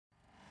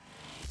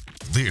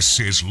This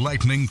is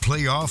Lightning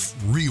Playoff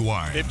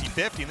Rewind.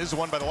 50-50, and this is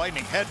one by the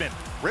Lightning. Hedman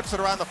rips it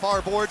around the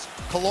far boards.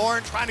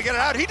 Killorn trying to get it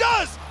out. He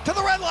does! To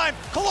the red line.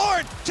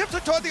 Killorn chips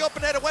it toward the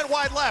open net. It went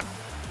wide left.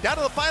 Down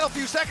to the final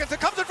few seconds. It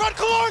comes in front.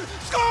 Killorn!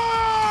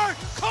 Score!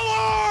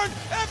 Killorn!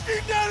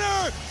 Empty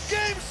netter!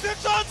 Game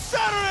 6 on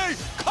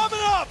Saturday. Coming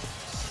up.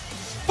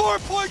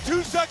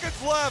 4.2 seconds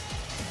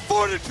left.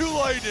 4-2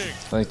 Lightning.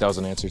 I think that was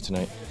an answer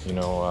tonight. You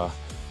know,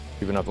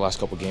 we've been up the last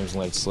couple games and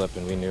let it slip,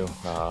 and we knew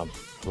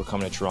we're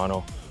coming to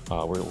Toronto.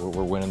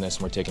 We're winning this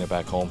and we're taking it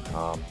back home.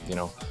 You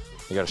know,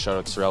 you got to shout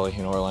out to Cirelli.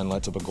 You know, our line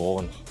lets up a goal,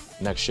 and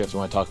next shift we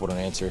want to talk about an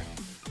answer.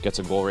 Gets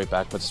a goal right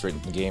back, puts us right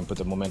in the game, put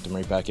the momentum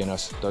right back in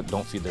us.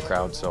 Don't feed the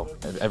crowd. So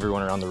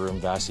everyone around the room,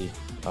 Vasi,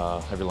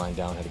 every line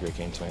down, had a great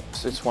game tonight.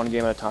 It's one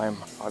game at a time.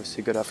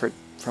 Obviously, good effort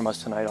from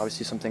us tonight.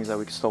 Obviously, some things that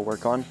we can still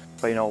work on.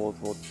 But you know,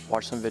 we'll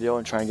watch some video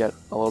and try and get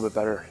a little bit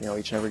better. You know,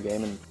 each and every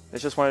game, and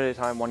it's just one at a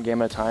time, one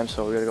game at a time.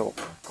 So we got to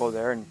go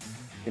there and.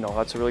 You know,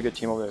 that's a really good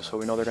team over there, so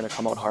we know they're going to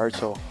come out hard,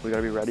 so we got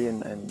to be ready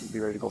and be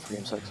ready to go for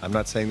Game 6. I'm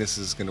not saying this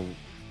is going to,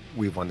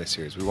 we've won this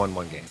series. We won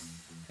one game,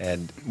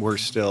 and we're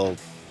still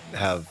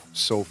have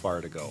so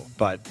far to go.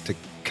 But to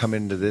come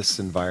into this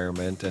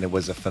environment, and it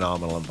was a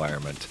phenomenal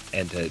environment,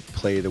 and to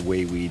play the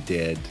way we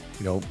did,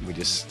 you know, we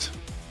just,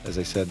 as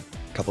I said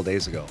a couple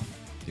days ago,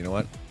 you know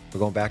what? We're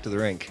going back to the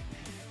rink,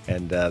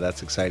 and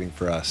that's exciting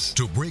for us.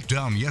 To break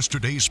down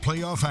yesterday's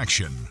playoff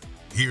action,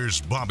 here's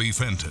Bobby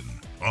Fenton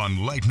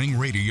on Lightning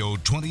Radio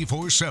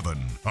 24/7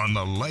 on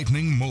the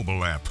Lightning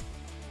mobile app.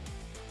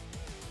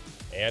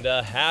 And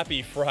a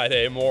happy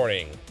Friday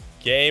morning.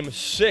 Game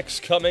 6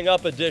 coming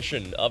up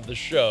edition of the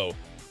show.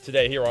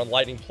 Today here on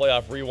Lightning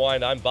Playoff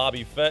Rewind, I'm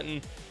Bobby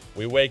Fenton.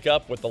 We wake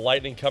up with the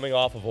Lightning coming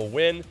off of a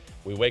win.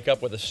 We wake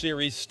up with a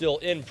series still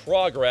in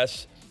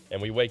progress.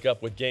 And we wake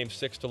up with Game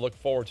 6 to look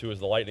forward to as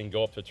the Lightning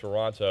go up to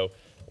Toronto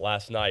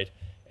last night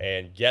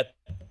and get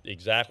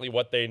exactly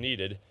what they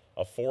needed.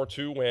 A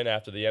 4-2 win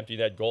after the empty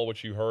net goal,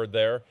 which you heard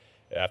there,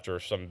 after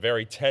some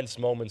very tense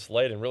moments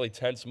late and really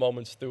tense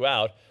moments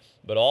throughout.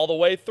 But all the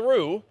way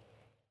through,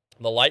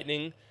 the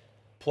Lightning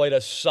played a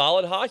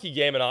solid hockey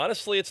game, and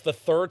honestly, it's the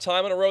third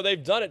time in a row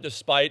they've done it,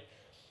 despite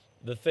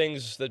the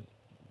things that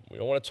we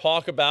don't want to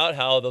talk about,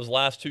 how those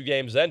last two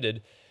games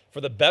ended.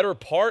 For the better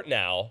part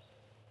now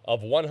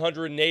of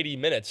 180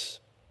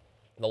 minutes,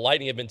 the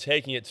Lightning have been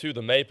taking it to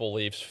the Maple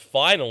Leafs.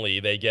 Finally,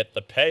 they get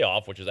the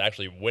payoff, which is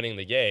actually winning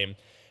the game.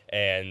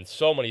 And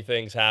so many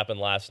things happened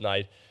last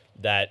night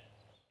that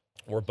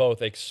were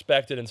both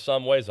expected in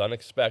some ways,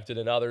 unexpected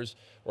in others.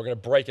 We're going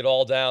to break it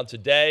all down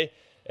today.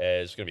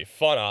 It's going to be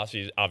fun,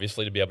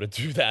 obviously, to be able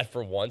to do that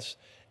for once.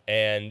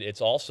 And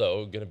it's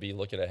also going to be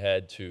looking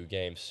ahead to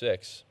Game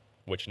 6,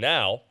 which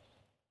now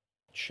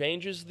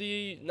changes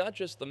not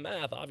just the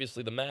math.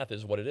 Obviously, the math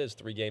is what it is.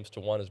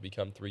 3-1 has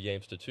become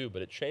 3-2,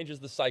 but it changes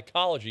the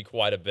psychology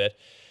quite a bit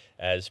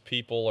as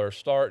people are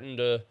starting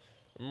to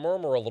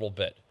murmur a little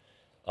bit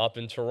up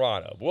in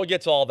Toronto. We'll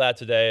get to all that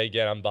today.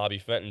 Again, I'm Bobby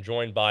Fenton,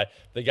 joined by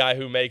the guy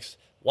who makes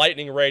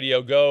Lightning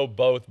Radio go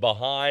both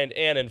behind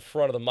and in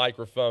front of the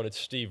microphone. It's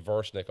Steve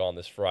Versnick on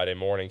this Friday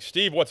morning.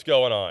 Steve, what's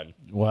going on?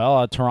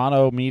 Well,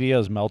 Toronto media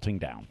is melting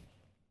down.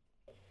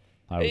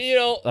 I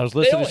was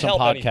listening to some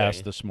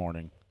podcasts this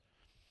morning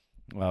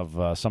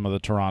of some of the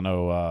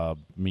Toronto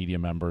media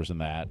members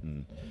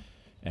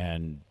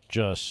and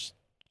just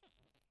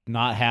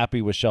not happy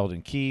with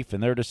Sheldon Keefe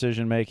and their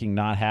decision-making,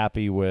 not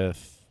happy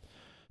with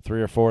 3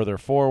 or 4 of their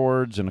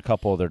forwards and a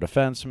couple of their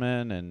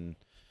defensemen, and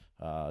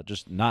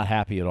just not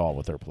happy at all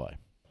with their play.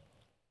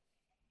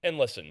 And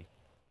listen,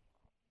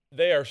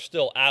 they are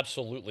still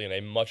absolutely in a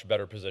much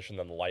better position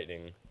than the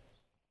Lightning.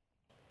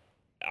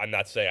 I'm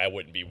not saying I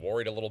wouldn't be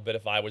worried a little bit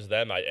if I was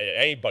them.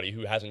 Anybody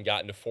who hasn't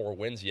gotten to 4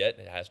 wins yet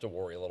has to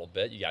worry a little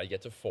bit. You got to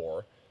get to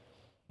 4.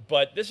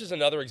 But this is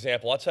another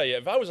example. I'll tell you,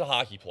 if I was a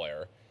hockey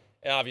player,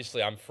 and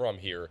obviously I'm from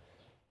here,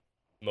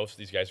 most of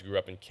these guys grew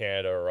up in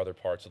Canada or other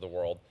parts of the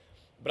world,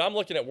 but I'm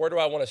looking at where do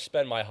I want to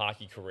spend my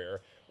hockey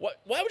career. Why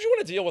would you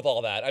want to deal with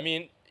all that? I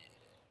mean,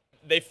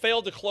 they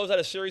failed to close out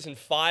a series in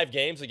 5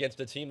 games against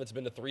a team that's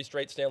been to 3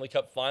 straight Stanley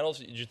Cup finals.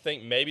 Did you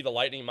think maybe the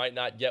Lightning might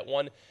not get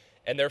one,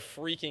 and they're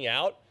freaking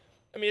out?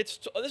 I mean,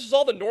 this is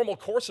all the normal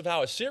course of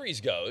how a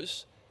series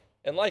goes.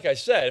 And like I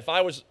said, if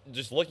I was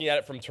just looking at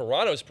it from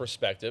Toronto's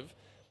perspective,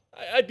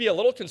 I'd be a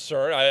little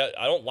concerned.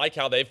 I don't like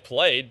how they've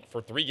played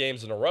for 3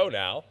 games in a row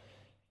now,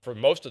 for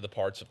most of the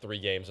parts of 3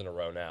 games in a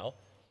row now.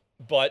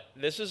 But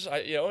this is,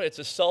 it's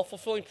a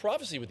self-fulfilling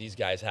prophecy with these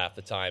guys half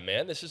the time,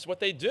 man. This is what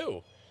they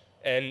do.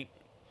 And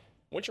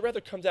wouldn't you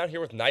rather come down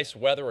here with nice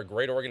weather, a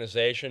great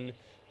organization,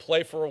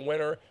 play for a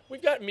winner?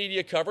 We've got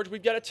media coverage.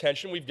 We've got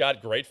attention. We've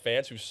got great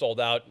fans who sold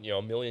out,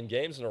 a million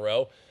games in a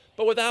row.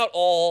 But without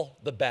all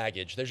the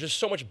baggage, there's just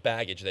so much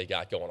baggage they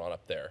got going on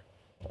up there.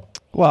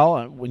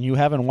 Well, when you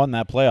haven't won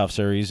that playoff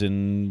series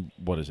in,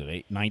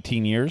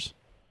 19 years?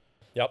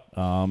 Yep.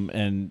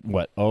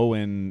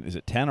 And is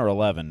it 10 or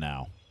 11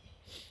 now?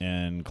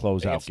 In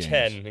closeout games.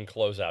 10 in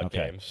closeout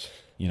games.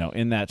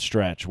 In that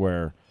stretch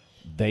where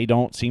they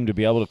don't seem to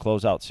be able to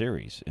close out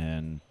series.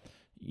 And,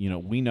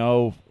 we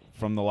know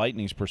from the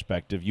Lightning's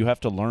perspective, you have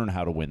to learn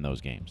how to win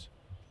those games.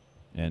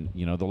 And,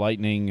 the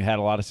Lightning had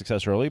a lot of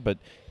success early, but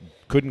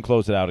couldn't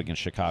close it out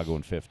against Chicago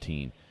in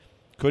 15.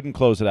 Couldn't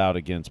close it out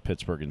against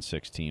Pittsburgh in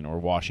 16 or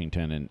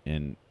Washington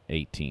in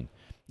 18.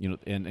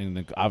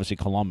 And obviously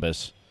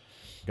Columbus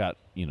got,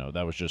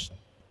 that was just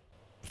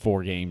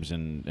 4 games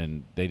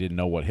and they didn't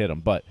know what hit them.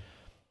 But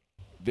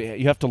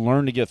you have to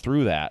learn to get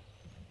through that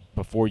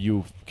before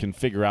you can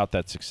figure out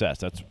that success.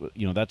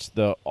 That's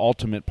the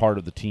ultimate part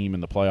of the team in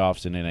the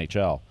playoffs in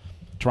NHL.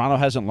 Toronto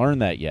hasn't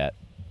learned that yet.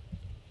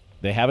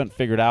 They haven't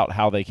figured out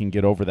how they can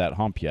get over that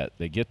hump yet.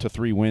 They get to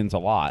 3 wins a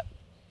lot.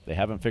 They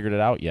haven't figured it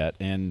out yet.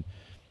 And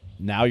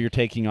now you're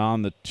taking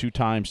on the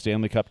 2-time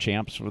Stanley Cup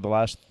champs for the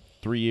last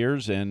 3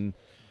 years, and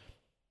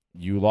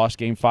you lost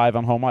Game 5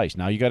 on home ice.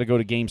 Now you got to go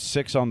to Game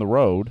 6 on the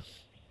road,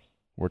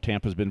 where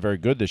Tampa's been very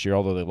good this year,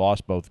 although they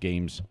lost both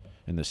games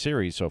in the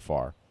series so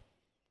far.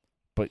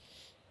 But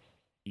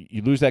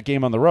you lose that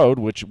game on the road,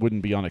 which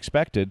wouldn't be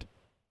unexpected.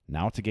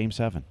 Now it's a Game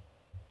 7.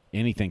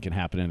 Anything can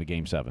happen in a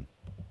Game 7.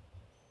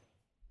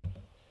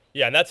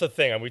 Yeah, and that's the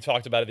thing. And we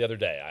talked about it the other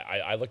day.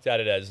 I looked at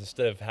it as,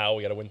 instead of how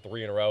we got to win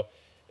 3 in a row,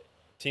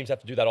 teams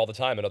have to do that all the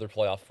time in other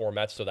playoff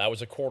formats. So that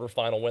was a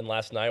quarterfinal win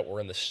last night.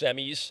 We're in the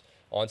semis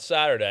on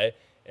Saturday,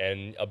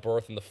 and a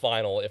berth in the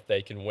final if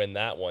they can win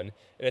that one.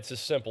 And it's as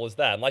simple as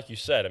that. And like you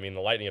said, the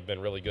Lightning have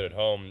been really good at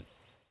home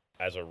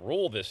as a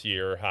rule this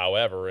year.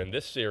 However, in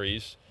this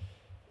series,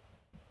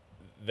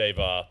 they've,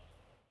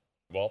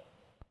 0-2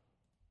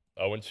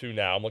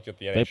 now. I'm looking at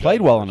the NHL. They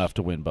played well enough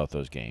to win both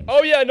those games.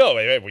 Oh, yeah, no,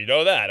 we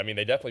know that.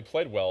 They definitely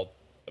played well.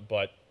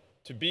 But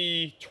to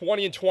be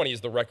 20-20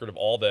 is the record of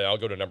all I'll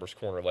go to numbers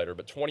corner later,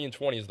 but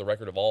 20-20 is the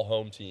record of all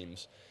home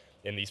teams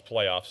in these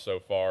playoffs so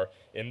far.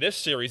 In this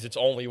series, it's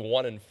only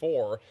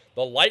 1-4.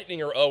 The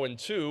Lightning are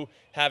 0-2,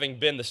 having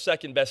been the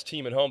second-best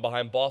team at home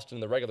behind Boston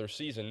in the regular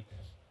season.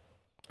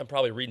 I'm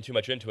probably reading too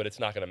much into it. It's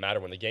not going to matter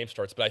when the game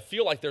starts. But I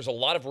feel like there's a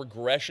lot of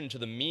regression to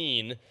the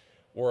mean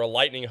where a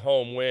Lightning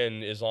home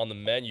win is on the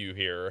menu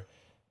here,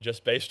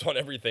 just based on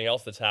everything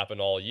else that's happened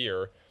all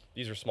year.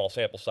 These are small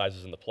sample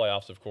sizes in the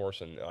playoffs, of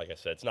course, and like I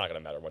said, it's not going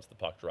to matter once the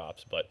puck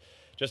drops. But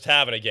just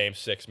having a Game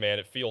 6, man,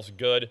 it feels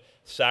good.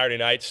 Saturday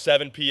night,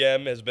 7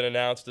 p.m. has been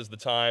announced as the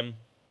time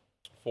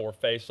for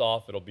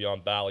face-off. It'll be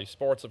on Bally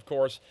Sports, of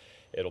course.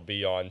 It'll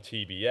be on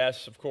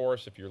TBS, of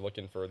course, if you're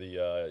looking for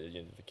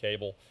the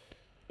cable,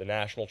 the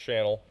national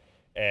channel.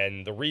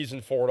 And the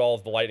reason for it all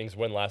is the Lightning's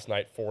win last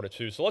night,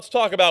 4-2. So let's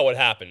talk about what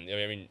happened.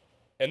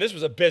 And this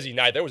was a busy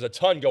night. There was a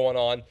ton going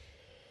on.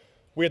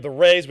 We had the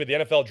Rays, we had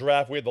the NFL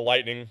draft, we had the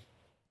Lightning.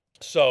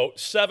 So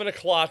 7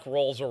 o'clock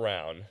rolls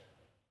around,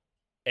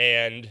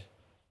 and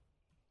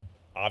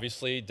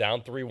obviously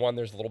down 3-1,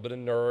 there's a little bit of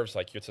nerves.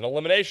 Like, it's an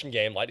elimination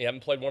game. Lightning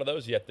haven't played one of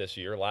those yet this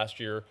year. Last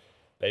year,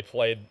 they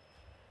played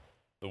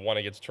the one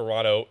against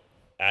Toronto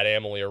at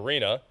Amalie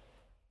Arena,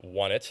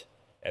 won it,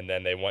 and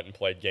then they went and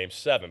played Game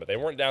 7. But they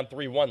weren't down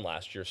 3-1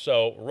 last year.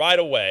 So right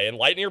away, and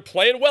Lightning are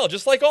playing well,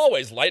 just like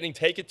always. Lightning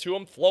take it to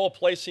them. Flow of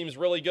play seems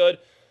really good.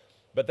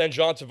 But then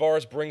John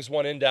Tavares brings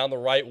one in down the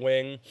right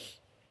wing,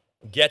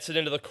 gets it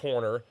into the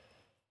corner.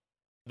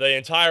 The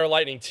entire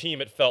Lightning team,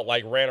 it felt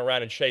like, ran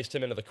around and chased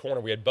him into the corner.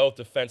 We had both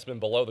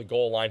defensemen below the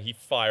goal line. He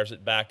fires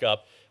it back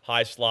up,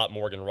 high slot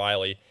Morgan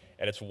Rielly,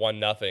 and it's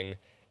 1-0.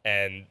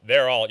 And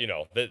they're all,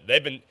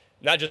 they've been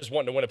not just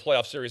wanting to win a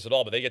playoff series at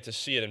all, but they get to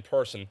see it in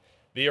person.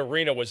 The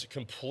arena was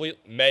complete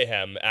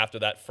mayhem after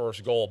that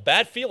first goal.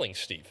 Bad feelings,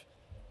 Steve.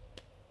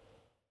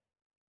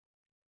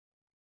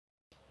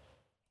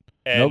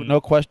 And no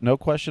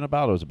question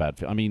about it was a bad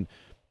feeling.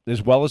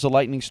 As well as the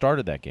Lightning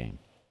started that game,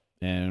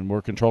 and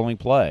we're controlling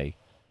play,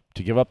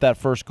 to give up that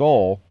first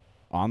goal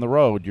on the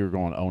road, you're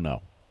going, oh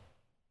no.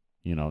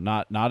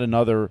 Not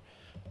another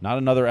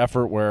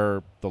effort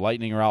where the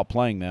Lightning are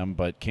outplaying them,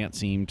 but can't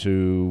seem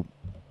to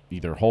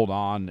either hold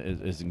on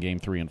as in Game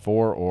 3 and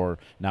 4, or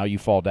now you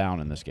fall down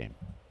in this game.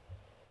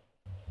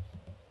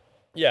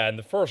 Yeah, and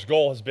the first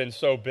goal has been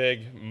so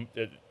big.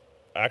 It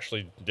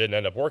actually didn't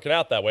end up working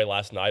out that way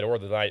last night or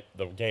the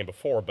game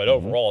before, but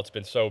overall it's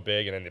been so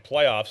big. And in the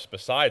playoffs,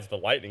 besides the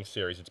Lightning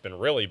series, it's been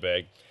really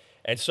big.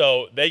 And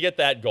so they get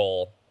that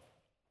goal.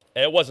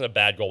 And it wasn't a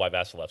bad goal by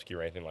Vasilevsky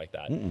or anything like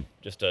that.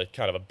 Just a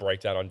kind of a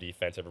breakdown on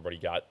defense. Everybody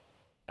got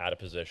out of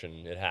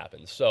position. It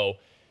happened. So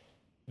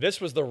this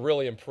was the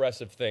really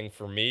impressive thing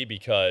for me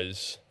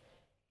because,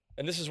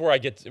 and this is where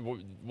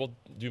we'll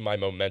do my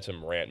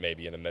momentum rant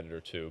maybe in a minute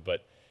or two,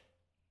 but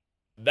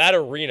that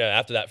arena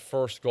after that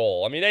first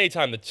goal,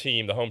 anytime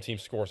the home team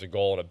scores a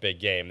goal in a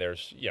big game,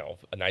 there's,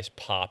 a nice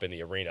pop in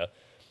the arena.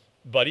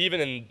 But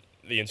even in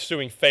the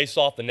ensuing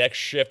face-off, the next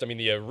shift,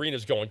 the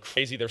arena's going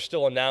crazy. They're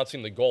still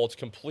announcing the goal. It's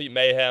complete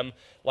mayhem.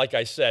 Like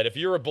I said, if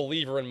you're a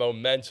believer in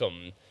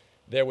momentum,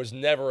 there was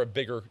never a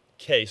bigger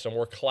case, a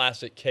more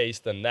classic case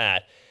than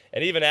that.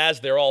 And even as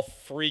they're all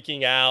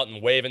freaking out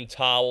and waving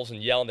towels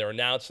and yelling, they're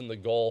announcing the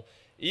goal.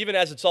 Even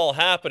as it's all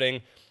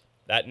happening,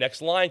 that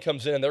next line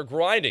comes in and they're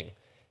grinding.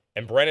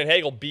 And Brandon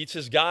Hagel beats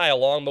his guy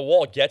along the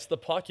wall, gets the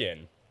puck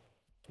in.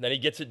 Then he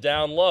gets it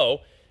down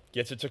low,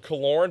 Gets it to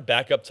Killorn,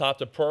 back up top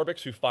to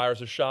Perbix, who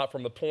fires a shot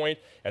from the point,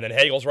 and then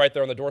Hagel's right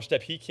there on the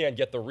doorstep. He can't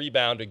get the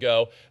rebound to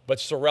go, but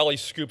Cirelli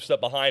scoops up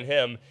behind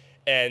him.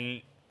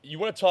 And you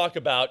want to talk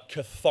about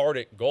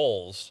cathartic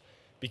goals,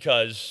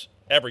 because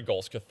every goal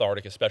is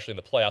cathartic, especially in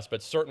the playoffs,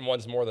 but certain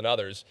ones more than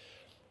others.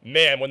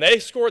 Man, when they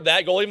scored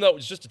that goal, even though it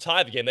was just to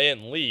tie the game, they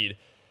didn't lead.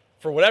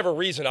 For whatever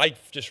reason, I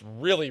just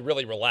really,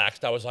 really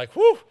relaxed. I was like,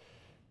 whew,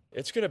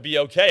 it's going to be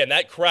okay. And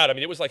that crowd, I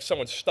mean, it was like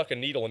someone stuck a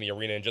needle in the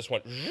arena and just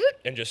went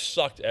and just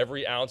sucked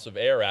every ounce of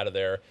air out of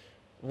there.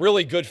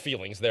 Really good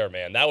feelings there,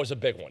 man. That was a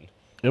big one.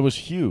 It was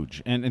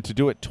huge. And to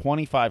do it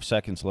 25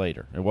 seconds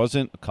later. It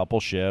wasn't a couple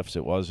shifts.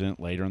 It wasn't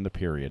later in the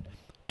period.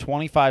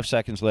 25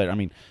 seconds later. I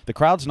mean, the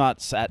crowd's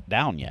not sat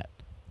down yet.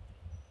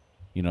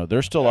 You know,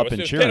 they're still up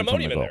and cheering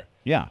from the goal.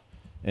 Yeah.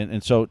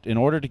 And so in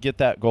order to get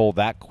that goal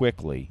that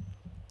quickly,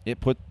 it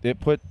put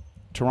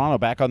Toronto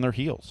back on their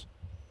heels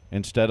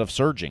instead of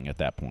surging at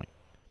that point.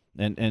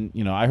 And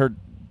you know, I heard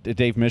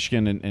Dave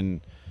Mishkin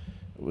and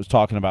was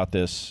talking about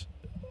this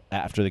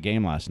after the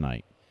game last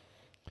night.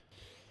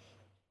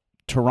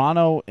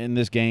 Toronto in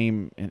this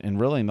game, and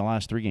really in the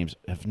last 3 games,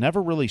 have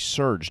never really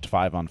surged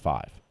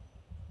 5-on-5.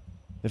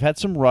 They've had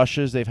some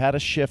rushes. They've had a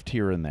shift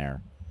here and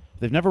there.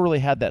 They've never really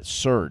had that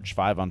surge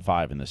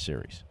 5-on-5 in this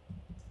series.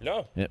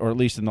 No. Or at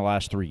least in the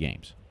last 3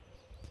 games.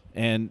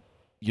 And,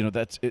 you know,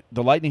 that's it.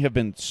 The Lightning have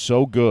been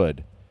so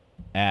good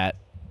at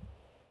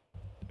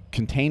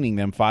containing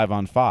them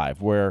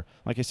 5-on-5, where,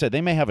 like I said,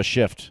 they may have a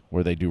shift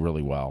where they do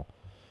really well.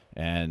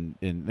 And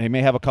they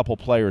may have a couple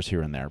players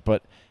here and there.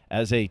 But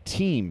as a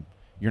team,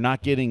 you're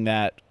not getting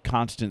that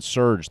constant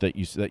surge that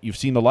you've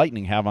seen the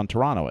Lightning have on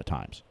Toronto at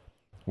times,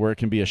 where it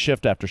can be a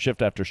shift after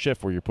shift after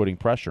shift where you're putting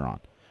pressure on.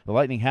 The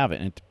Lightning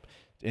haven't.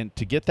 And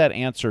to get that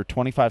answer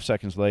 25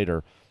 seconds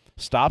later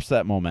stops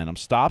that momentum,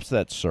 stops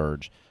that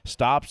surge,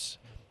 stops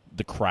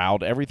the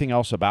crowd, everything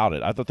else about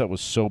it. I thought that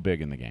was so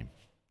big in the game.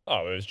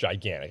 Oh, it was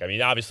gigantic. I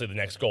mean, obviously the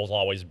next goal is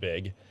always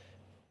big.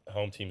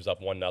 Home team's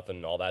up 1-0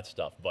 and all that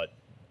stuff, but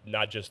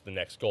not just the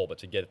next goal, but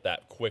to get it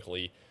that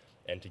quickly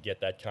and to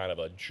get that kind of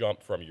a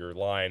jump from your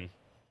line.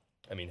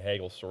 I mean,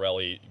 Hagel,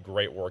 Cirelli,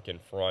 great work in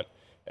front,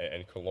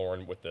 and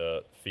Killorn with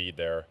the feed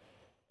there.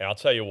 And I'll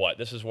tell you what,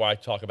 this is why I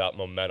talk about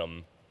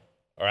momentum,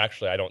 or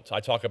actually I don't. I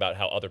talk about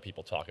how other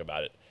people talk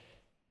about it.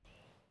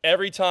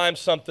 Every time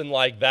something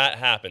like that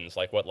happens,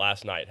 like what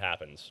last night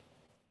happens,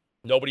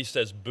 nobody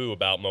says boo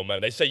about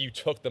momentum. They say you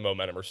took the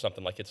momentum or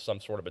something, like it's some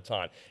sort of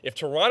baton. If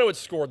Toronto had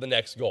scored the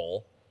next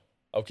goal,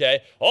 okay,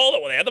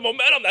 well, they had the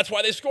momentum, that's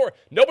why they score.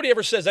 Nobody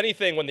ever says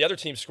anything when the other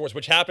team scores,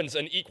 which happens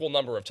an equal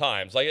number of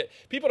times. Like,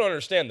 people don't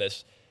understand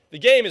this. The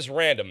game is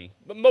random,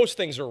 but most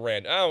things are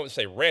random. I don't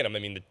say random. I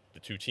mean, the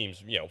 2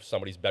 teams, you know,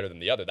 somebody's better than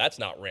the other. That's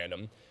not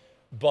random.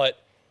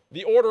 But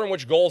the order in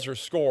which goals are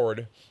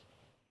scored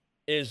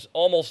is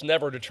almost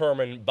never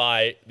determined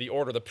by the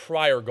order the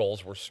prior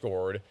goals were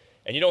scored.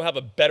 And you don't have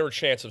a better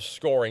chance of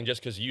scoring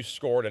just because you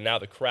scored and now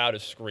the crowd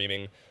is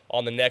screaming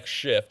on the next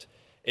shift.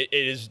 It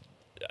is,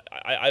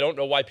 I don't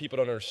know why people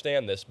don't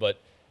understand this,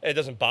 but it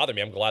doesn't bother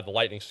me. I'm glad the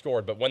Lightning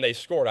scored. But when they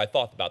scored, I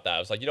thought about that. I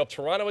was like, you know, if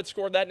Toronto had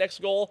scored that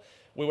next goal,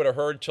 we would have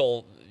heard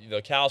till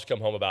the cows come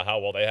home about how,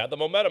 well, they had the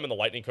momentum and the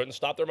Lightning couldn't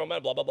stop their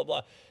momentum, blah, blah, blah,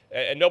 blah.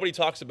 And nobody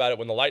talks about it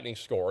when the Lightning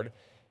scored.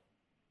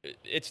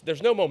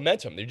 There's no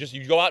momentum.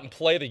 You go out and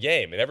play the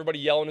game, and everybody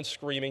yelling and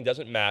screaming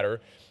doesn't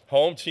matter.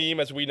 Home team,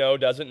 as we know,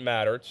 doesn't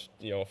matter. It's,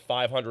 you know,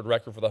 500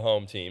 record for the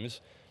home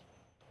teams.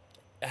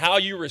 How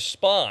you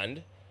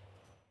respond,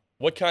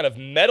 what kind of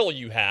mettle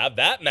you have,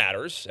 that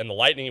matters. And the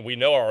Lightning, we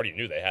know, already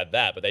knew they had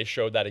that, but they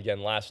showed that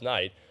again last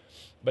night.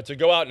 But to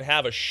go out and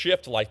have a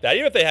shift like that,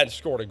 even if they hadn't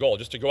scored a goal,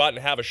 just to go out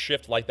and have a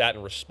shift like that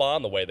and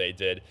respond the way they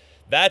did,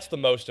 that's the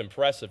most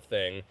impressive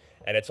thing.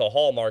 And it's a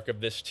hallmark of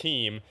this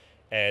team.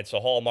 And it's a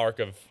hallmark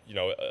of, you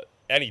know,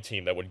 any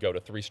team that would go to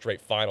 3 straight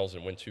finals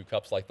and win 2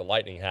 cups like the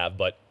Lightning have.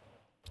 But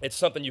it's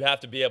something you have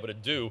to be able to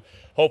do.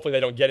 Hopefully they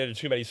don't get into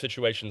too many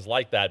situations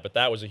like that. But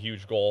that was a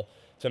huge goal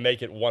to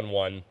make it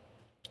 1-1.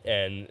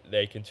 And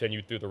they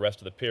continued through the rest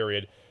of the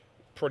period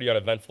pretty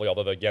uneventfully,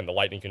 although, again, the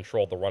Lightning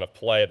controlled the run of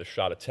play, the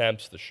shot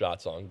attempts, the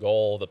shots on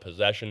goal, the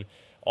possession,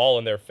 all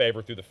in their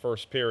favor through the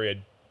first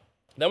period.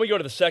 Then we go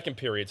to the second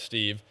period,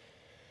 Steve.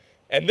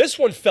 And this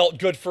one felt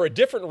good for a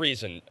different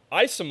reason.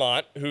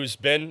 Isamont, who's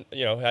been,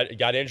 you know,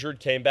 got injured,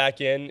 came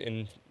back in,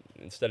 and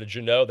instead of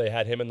Jeannot, they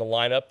had him in the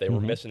lineup. They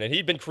were missing, and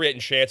he'd been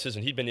creating chances,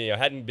 and he'd been, you know,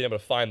 hadn't been able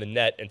to find the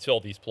net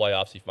until these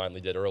playoffs. He finally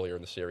did earlier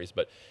in the series,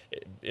 but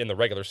in the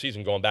regular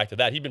season, going back to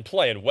that, he'd been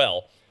playing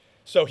well.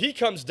 So he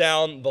comes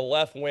down the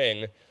left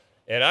wing,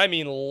 and I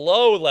mean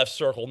low left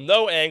circle,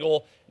 no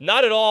angle,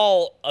 not at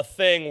all a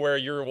thing where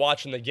you're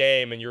watching the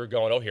game and you're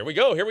going, oh, here we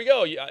go, here we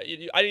go. I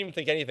didn't even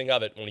think anything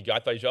of it when he got. I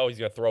thought, he's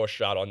going to throw a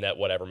shot on net,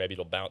 whatever, maybe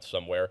it'll bounce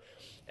somewhere.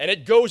 And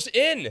it goes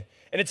in,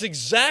 and it's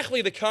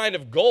exactly the kind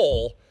of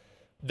goal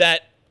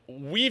that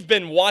we've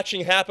been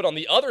watching happen on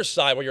the other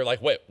side where you're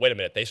like, wait a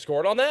minute, they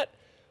scored on that?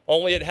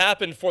 Only it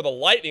happened for the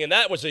Lightning, and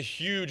that was a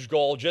huge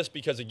goal just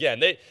because,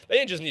 again, they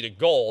didn't just need a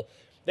goal.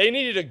 They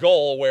needed a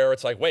goal where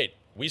it's like, wait,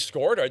 we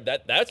scored. Or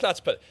that's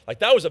not like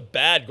that was a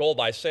bad goal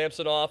by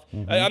Samsonov.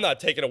 Mm-hmm. I'm not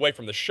taking away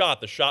from the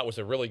shot. The shot was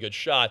a really good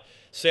shot.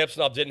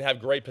 Samsonov didn't have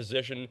great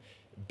position,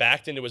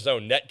 backed into his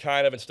own net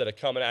kind of instead of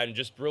coming out, and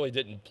just really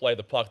didn't play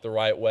the puck the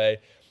right way.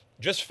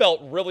 Just felt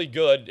really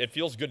good. It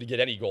feels good to get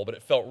any goal, but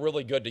it felt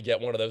really good to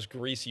get one of those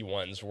greasy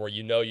ones where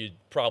you know you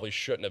probably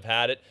shouldn't have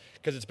had it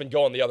because it's been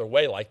going the other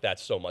way like that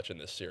so much in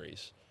this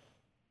series.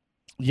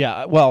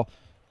 Yeah, well,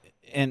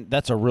 and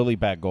that's a really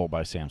bad goal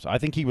by Samson. I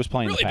think he was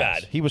playing really the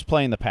pass. Bad. He was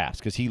playing the pass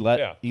because he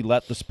let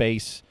the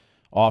space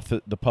off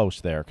the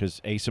post there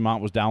because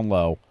Asimont was down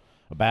low,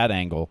 a bad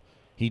angle.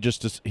 He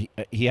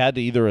he had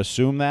to either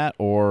assume that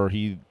or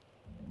he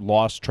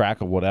lost track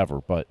of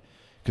whatever, but.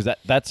 Because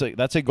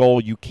that's a goal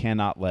you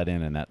cannot let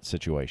in that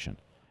situation,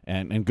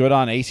 and good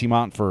on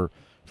Asimont for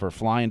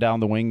flying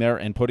down the wing there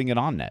and putting it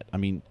on net. I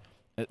mean,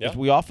 as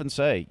we often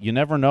say, you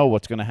never know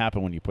what's going to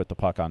happen when you put the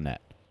puck on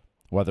net,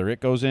 whether it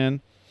goes in,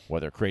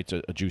 whether it creates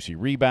a juicy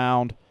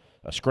rebound,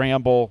 a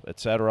scramble,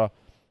 etc.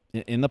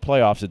 In the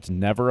playoffs, it's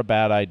never a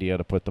bad idea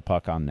to put the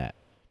puck on net.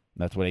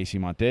 That's what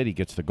Asimont did. He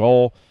gets the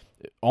goal,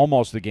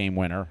 almost the game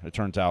winner. It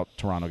turns out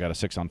Toronto got a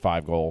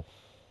 6-on-5 goal.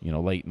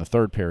 Late in the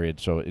third period,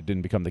 so it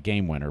didn't become the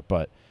game winner.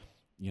 But,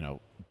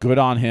 good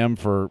on him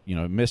for,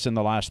 missing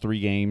the last 3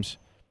 games,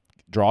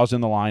 draws in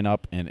the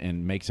lineup,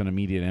 and makes an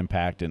immediate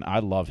impact. And I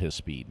love his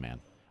speed, man.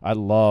 I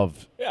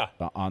love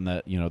on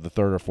the, the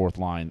third or fourth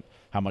line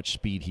how much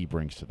speed he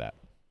brings to that.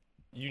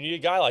 You need a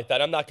guy like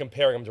that. I'm not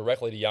comparing him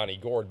directly to Yanni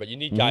Gourde, but you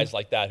need guys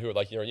like that who are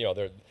like,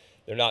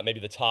 they're not maybe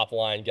the top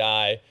line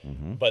guy,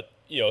 but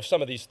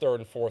some of these third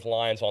and fourth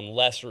lines on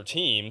lesser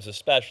teams,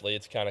 especially,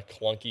 it's kind of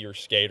clunkier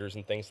skaters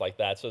and things like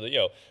that. So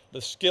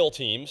the skill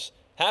teams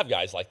have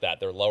guys like that.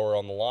 They're lower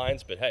on the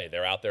lines, but hey,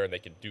 they're out there and they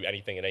can do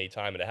anything at any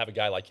time. And to have a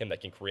guy like him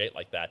that can create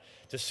like that,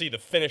 to see the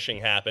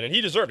finishing happen, and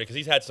he deserved it because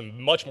he's had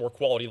some much more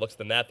quality looks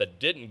than that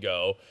didn't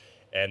go,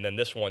 and then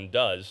this one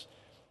does.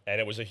 And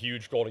it was a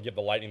huge goal to give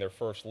the Lightning their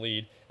first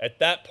lead. At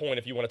that point,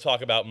 if you want to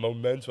talk about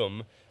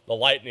momentum, the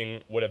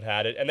Lightning would have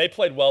had it. And they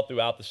played well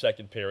throughout the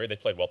second period. They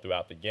played well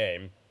throughout the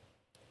game.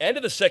 End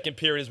of the second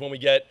period is when we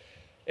get,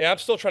 and I'm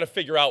still trying to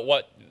figure out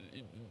what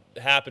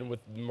happened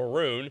with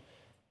Maroon.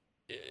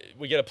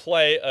 We get a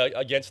play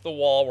against the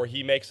wall where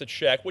he makes a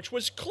check, which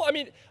was,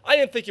 I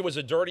didn't think it was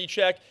a dirty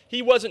check.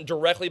 He wasn't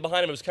directly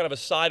behind him. It was kind of a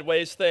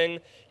sideways thing.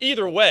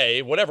 Either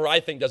way, whatever I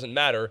think doesn't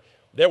matter.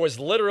 There was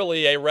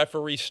literally a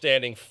referee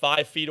standing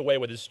 5 feet away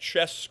with his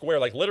chest square,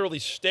 like literally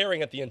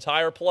staring at the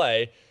entire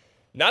play.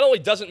 Not only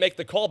doesn't make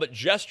the call, but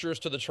gestures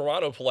to the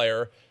Toronto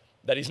player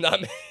that he's not,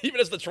 even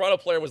as the Toronto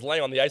player was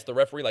laying on the ice, the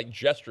referee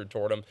gestured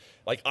toward him.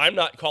 I'm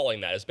not calling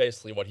that, is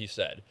basically what he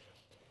said.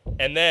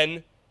 And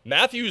then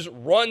Matthews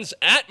runs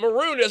at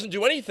Maroon, doesn't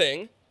do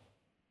anything.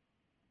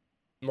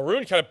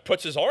 Maroon kind of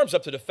puts his arms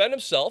up to defend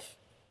himself.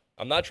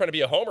 I'm not trying to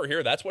be a homer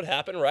here. That's what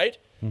happened, right?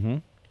 Mm-hmm.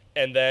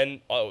 And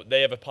then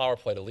they have a power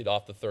play to lead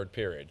off the third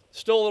period.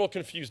 Still a little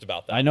confused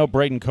about that. I know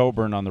Braden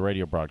Coburn on the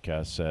radio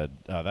broadcast said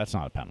that's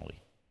not a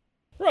penalty.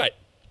 Right.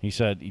 He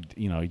said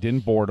he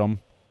didn't board him.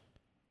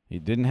 He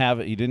didn't have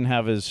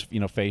his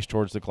face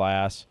towards the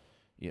glass.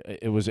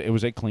 It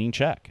was a clean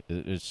check.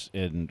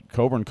 And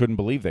Coburn couldn't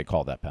believe they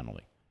called that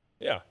penalty.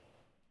 Yeah.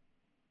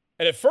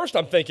 And at first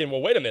I'm thinking, well,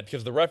 wait a minute,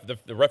 because the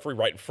referee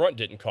right in front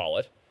didn't call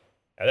it.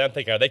 And then I'm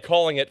thinking, are they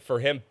calling it for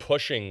him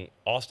pushing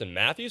Austin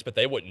Matthews? But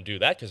they wouldn't do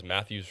that because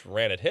Matthews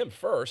ran at him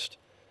first.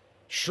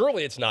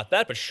 Surely it's not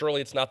that, but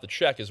surely it's not the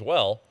check as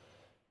well.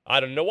 I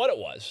don't know what it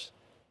was.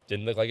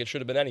 Didn't look like it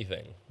should have been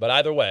anything. But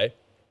either way,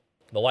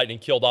 the Lightning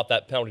killed off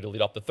that penalty to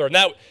lead off the third.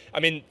 Now,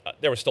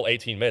 there was still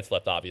 18 minutes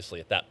left,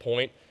 obviously, at that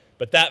point.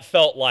 But that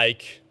felt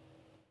like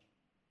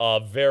a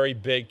very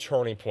big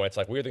turning point. It's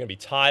like we're either going to be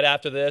tied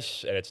after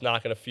this, and it's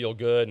not going to feel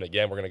good. And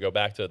again, we're going to go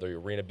back to the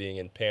arena being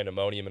in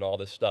pandemonium and all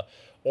this stuff.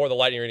 Or the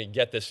Lightning are going to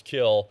get this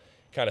kill,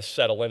 kind of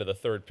settle into the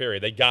third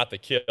period. They got the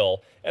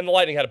kill. And the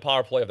Lightning had a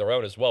power play of their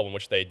own as well, in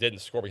which they didn't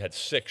score. We had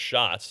 6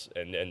 shots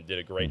and did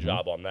a great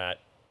job on that.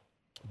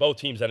 Both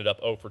teams ended up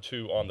 0 for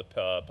 2 on the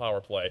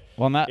power play.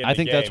 Well, I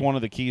think that's one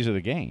of the keys of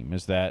the game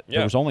is that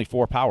there was only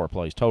 4 power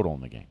plays total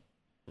in the game.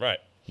 Right.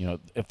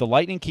 If the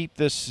Lightning keep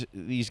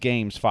these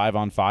games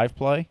 5-on-5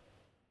 play,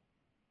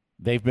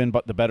 they've been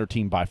the better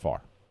team by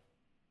far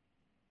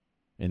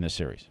in this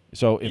series.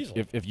 So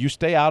if you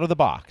stay out of the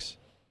box,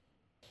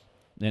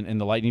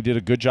 and the Lightning did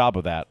a good job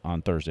of that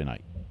on Thursday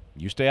night,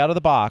 you stay out of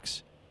the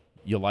box,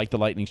 you like the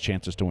Lightning's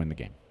chances to win the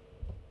game.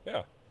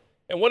 Yeah.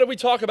 And what did we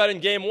talk about in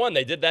Game 1?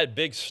 They did that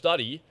big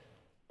study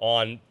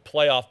on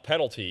playoff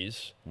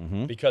penalties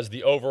because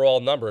the overall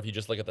number, if you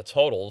just look at the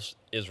totals,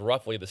 is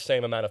roughly the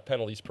same amount of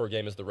penalties per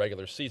game as the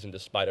regular season,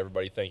 despite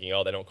everybody thinking,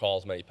 oh, they don't call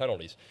as many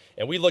penalties.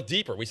 And we looked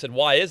deeper. We said,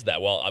 why is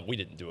that? Well, we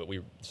didn't do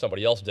it.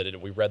 Somebody else did it,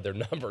 and we read their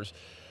numbers.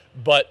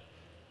 But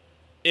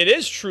it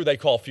is true they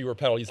call fewer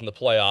penalties in the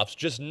playoffs,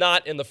 just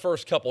not in the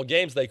first couple of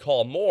games. They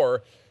call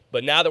more.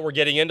 But now that we're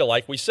getting into,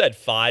 like we said,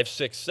 5,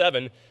 6,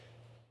 7,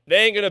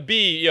 they ain't going to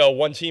be,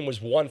 one team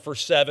was 1 for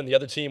 7, the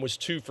other team was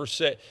 2 for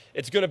 6.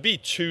 It's going to be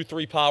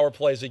 2-3 power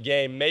plays a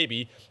game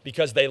maybe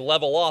because they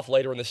level off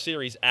later in the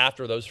series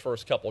after those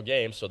first couple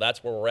games. So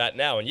that's where we're at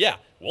now. And, yeah,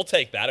 we'll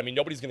take that. I mean,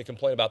 nobody's going to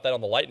complain about that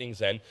on the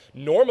Lightning's end.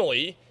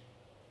 Normally,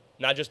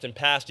 not just in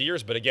past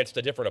years, but against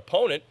a different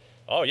opponent,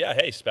 oh, yeah,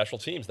 hey, special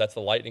teams, that's the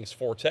Lightning's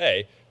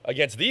forte.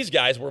 Against these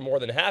guys, we're more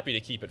than happy to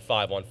keep it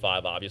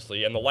 5-on-5,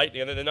 obviously. And the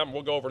Lightning, and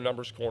we'll go over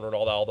numbers corner and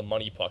all the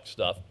money puck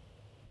stuff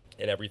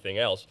and everything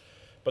else.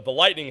 But the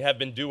Lightning have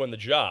been doing the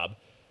job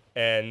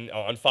and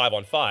on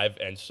 5-on-5,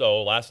 and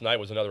so last night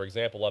was another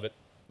example of it.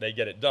 They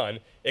get it done,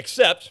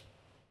 except,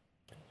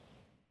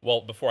 well,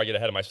 before I get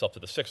ahead of myself to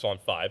the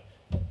 6-on-5,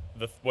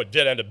 what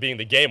did end up being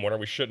the game winner,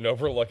 we shouldn't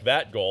overlook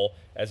that goal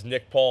as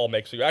Nick Paul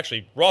makes it.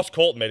 Actually, Ross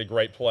Colton made a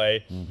great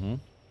play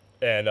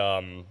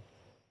and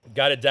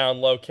got it down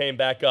low, came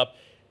back up.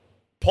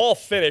 Paul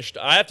finished.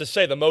 I have to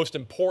say the most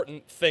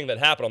important thing that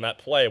happened on that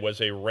play was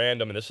a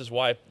random, and this is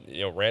why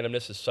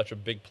randomness is such a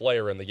big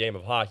player in the game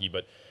of hockey,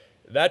 but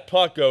that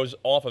puck goes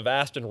off of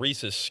Aston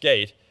Reese's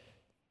skate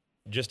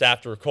just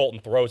after Colton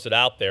throws it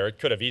out there. It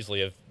could have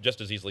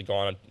just as easily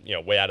gone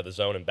way out of the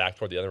zone and back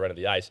toward the other end of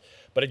the ice.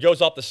 But it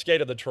goes off the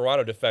skate of the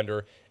Toronto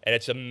defender, and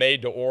it's a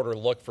made-to-order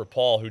look for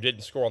Paul, who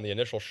didn't score on the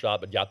initial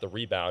shot but got the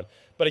rebound.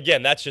 But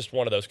again, that's just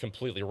one of those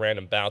completely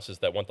random bounces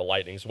that went the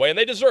Lightning's way, and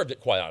they deserved it,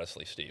 quite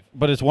honestly, Steve.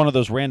 But it's one of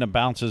those random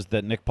bounces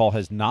that Nick Paul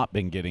has not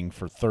been getting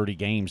for 30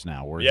 games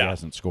now where he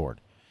hasn't scored.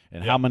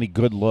 And how many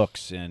good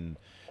looks and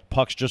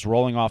pucks just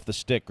rolling off the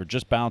stick or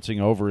just bouncing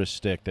over his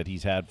stick that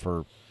he's had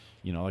for –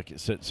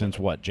 since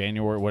what,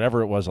 January,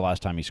 whatever it was the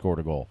last time he scored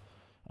a goal.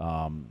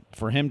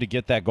 For him to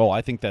get that goal,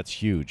 I think that's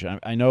huge.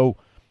 I know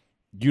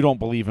you don't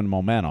believe in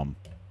momentum,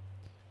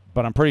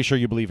 but I'm pretty sure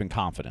you believe in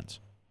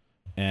confidence.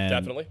 And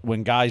definitely.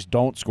 When guys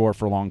don't score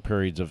for long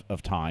periods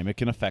of time, it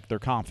can affect their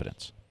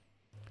confidence.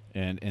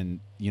 And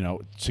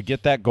to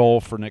get that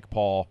goal for Nick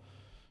Paul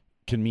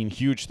can mean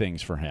huge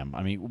things for him.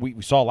 I mean,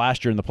 we saw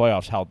last year in the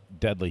playoffs how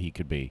deadly he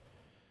could be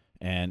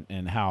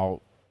and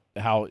how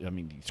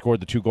he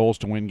scored the 2 goals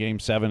to win Game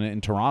 7 in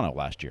Toronto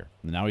last year.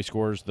 And now he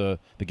scores the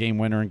game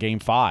winner in Game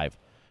 5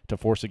 to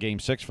force a Game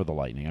 6 for the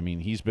Lightning. I mean,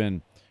 he's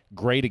been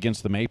great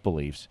against the Maple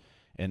Leafs.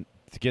 And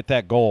to get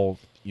that goal,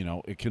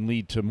 it can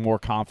lead to more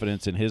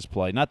confidence in his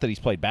play. Not that he's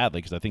played badly,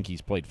 because I think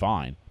he's played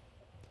fine.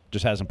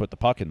 Just hasn't put the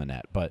puck in the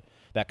net. But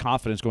that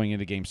confidence going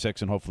into Game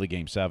 6 and hopefully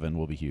Game 7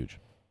 will be huge.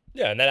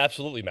 Yeah, and that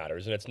absolutely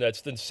matters. And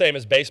it's the same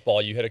as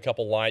baseball. You hit a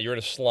couple you're in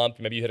a slump,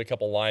 maybe you hit a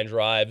couple line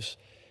drives,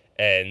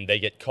 and they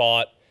get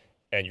caught.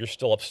 And you're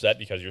still upset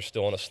because you're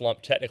still in a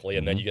slump technically,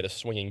 and then you get a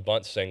swinging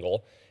bunt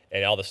single,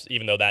 and all this,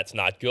 even though that's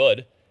not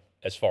good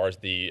as far as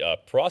the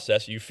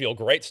process, you feel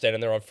great standing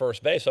there on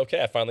first base.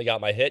 Okay, I finally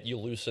got my hit. You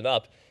loosen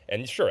up,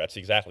 and sure, that's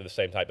exactly the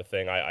same type of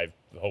thing. I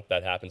hope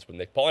that happens with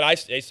Nick Paul and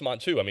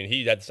Eyssimont too. I mean,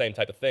 he had the same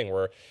type of thing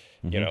where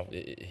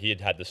he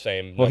had the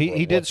same. Well,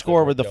 he did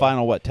score with the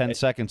final 10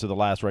 seconds of the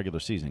last regular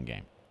season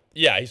game.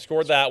 Yeah, he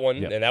scored that one,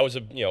 and that was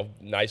a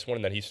nice one.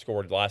 And then he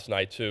scored last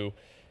night too.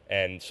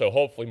 And so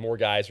hopefully more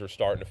guys are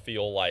starting to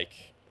feel like,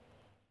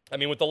 I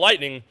mean, with the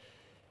Lightning,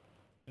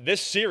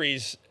 this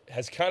series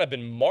has kind of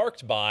been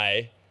marked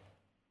by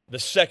the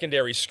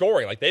secondary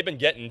scoring. Like, they've been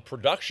getting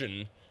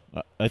production.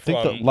 I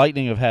think the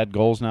Lightning have had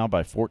goals now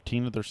by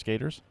 14 of their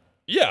skaters.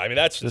 Yeah, I mean,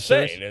 that's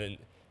insane. And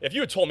if you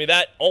had told me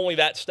only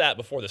that stat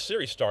before the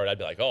series started, I'd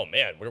be like, oh,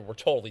 man, we're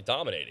totally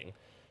dominating,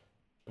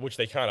 which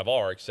they kind of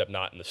are, except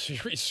not in the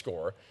series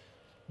score.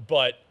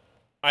 But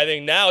I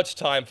think now it's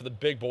time for the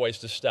big boys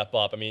to step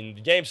up. I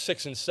mean, Games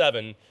 6 and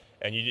 7,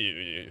 and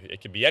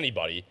it could be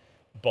anybody,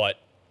 but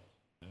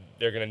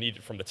they're going to need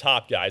it from the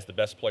top guys. The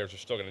best players are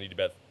still going to need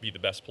to be the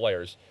best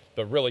players.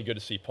 But really good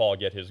to see Paul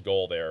get his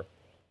goal there.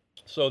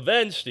 So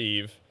then,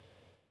 Steve,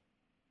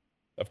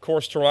 of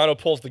course, Toronto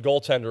pulls the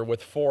goaltender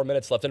with 4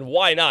 minutes left. And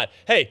why not?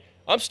 Hey,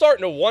 I'm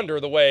starting to wonder,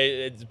 the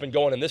way it's been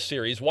going in this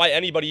series, why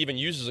anybody even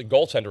uses a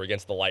goaltender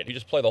against the Lightning. You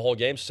just play the whole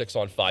game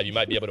 6-on-5. You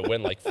might be able to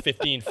win like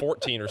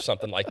 15-14 or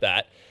something like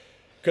that,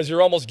 because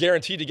you're almost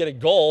guaranteed to get a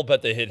goal.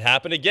 But it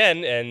happened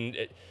again, and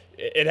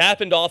it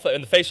happened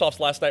and the faceoffs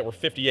last night were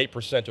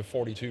 58% to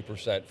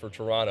 42% for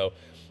Toronto.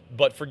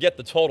 But forget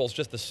the totals,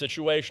 just the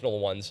situational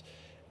ones.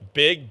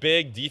 Big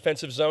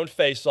defensive zone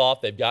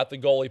faceoff. They've got the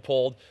goalie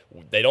pulled.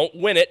 They don't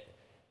win it.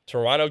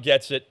 Toronto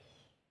gets it.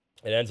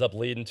 It ends up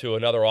leading to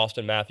another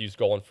Austin Matthews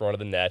goal in front of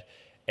the net.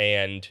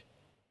 And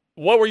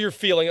what were your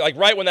feelings? Like,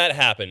 right when that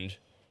happened,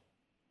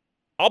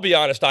 I'll be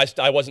honest,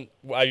 I wasn't,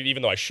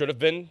 even though I should have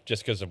been,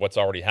 just because of what's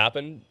already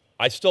happened,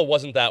 I still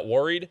wasn't that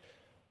worried.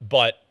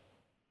 But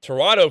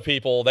Toronto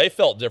people, they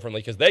felt differently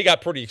because they got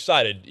pretty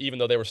excited, even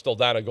though they were still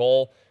down a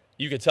goal.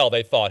 You could tell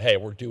they thought, hey,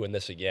 we're doing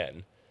this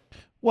again.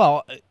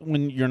 Well,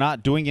 when you're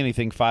not doing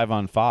anything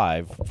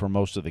 5-on-5 for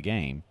most of the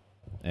game,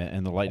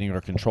 and the Lightning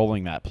are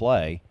controlling that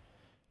play,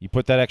 you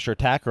put that extra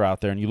attacker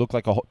out there, and you look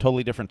like a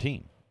totally different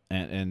team.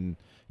 And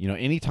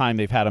anytime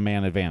they've had a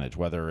man advantage,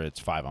 whether it's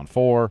 5-on-4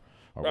 or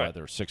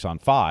whether it's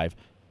 6-on-5,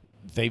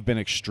 they've been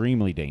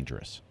extremely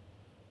dangerous.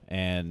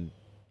 And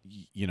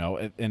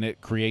and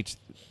it creates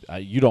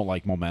you don't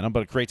like momentum,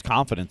 but it creates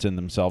confidence in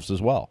themselves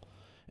as well.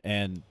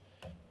 And,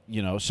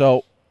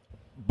 so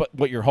but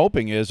what you're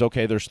hoping is,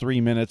 okay, there's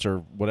 3 minutes or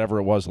whatever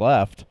it was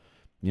left.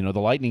 The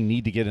Lightning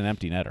need to get an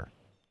empty netter.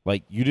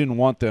 Like, you didn't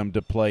want them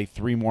to play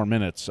 3 more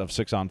minutes of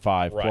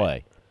 6-on-5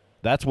 play.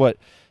 That's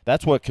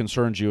what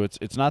concerns you.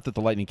 It's not that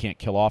the Lightning can't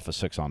kill off a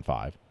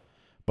 6-on-5,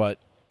 but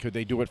could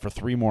they do it for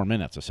 3 more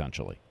minutes,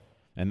 essentially?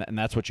 And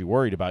that's what you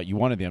worried about. You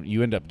wanted them.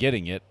 You end up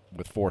getting it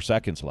with 4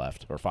 seconds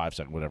left or 5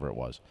 seconds, whatever it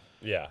was.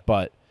 Yeah.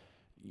 But,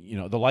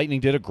 the Lightning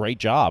did a great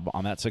job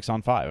on that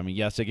 6-on-5. I mean,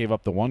 yes, they gave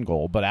up the 1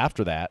 goal, but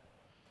after that,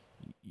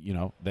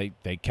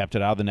 they kept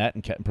it out of the net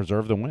and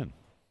preserved the win.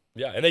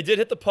 Yeah, and they did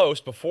hit the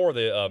post before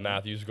the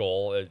Matthews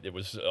goal. It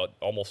was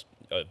almost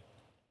a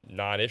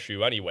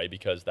non-issue anyway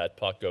because that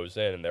puck goes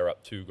in and they're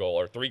up 3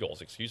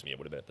 goals, it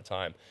would have been at the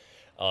time.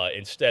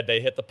 Instead,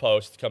 they hit the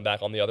post, come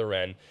back on the other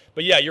end.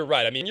 But, yeah, you're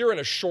right. I mean, you're in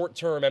a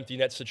short-term empty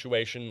net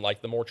situation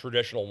like the more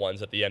traditional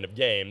ones at the end of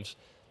games.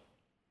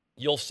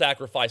 You'll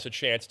sacrifice a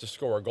chance to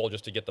score a goal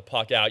just to get the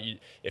puck out.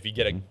 If you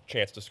get a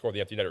chance to score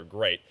the empty netter,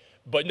 great.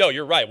 But, no,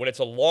 you're right. When it's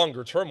a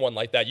longer-term one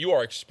like that, you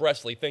are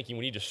expressly thinking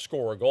we need to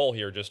score a goal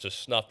here just to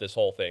snuff this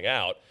whole thing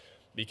out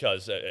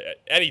because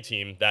any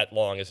team that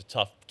long is a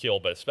tough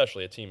kill, but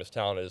especially a team as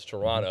talented as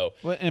Toronto.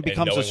 Well, and it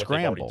becomes a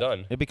scramble.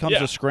 It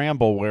becomes a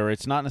scramble where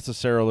it's not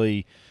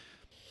necessarily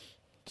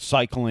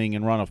cycling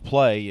and run of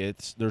play.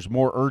 There's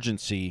more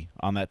urgency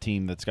on that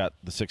team that's got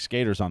the 6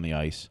 skaters on the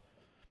ice.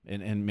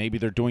 And maybe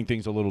they're doing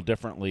things a little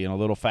differently and a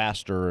little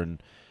faster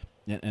and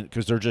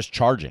because they're just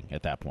charging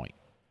at that point.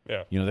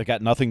 Yeah. They've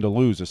got nothing to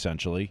lose,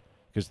 essentially,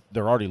 because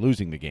they're already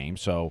losing the game.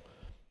 So,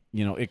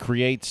 it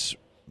creates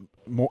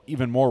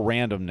even more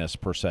randomness,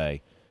 per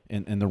se,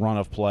 in the run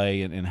of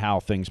play and how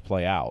things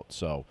play out.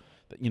 So,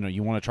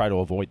 you want to try to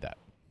avoid that.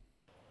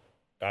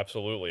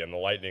 Absolutely. And the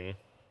Lightning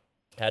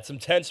had some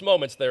tense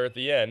moments there at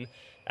the end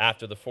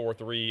after the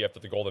 4-3, after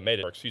the goal that made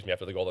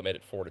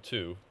it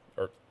 4-2.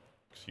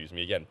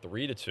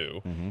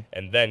 3-2,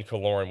 and then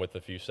Killorn with a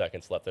few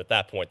seconds left. At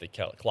that point, the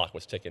clock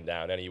was ticking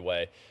down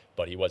anyway,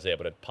 but he was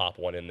able to pop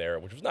one in there,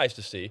 which was nice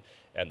to see,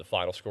 and the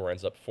final score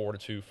ends up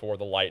 4-2 for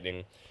the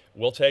Lightning.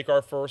 We'll take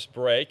our first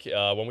break.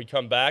 When we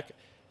come back,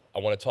 I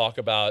want to talk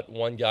about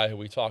one guy who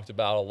we talked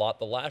about a lot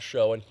the last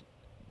show, and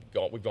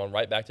we've gone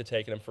right back to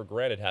taking him for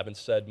granted. Haven't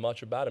said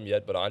much about him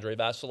yet, but Andrei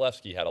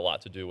Vasilevsky had a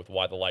lot to do with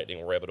why the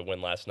Lightning were able to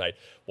win last night.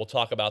 We'll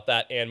talk about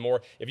that and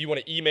more. If you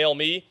want to email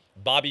me,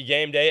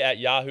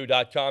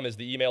 BobbyGameday@yahoo.com is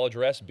the email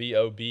address,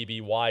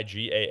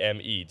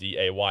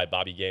 BobbyGameday,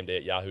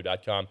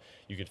 BobbyGameday@yahoo.com.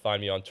 You can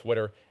find me on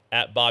Twitter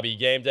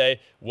 @BobbyGameday.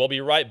 We'll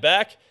be right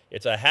back.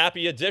 It's a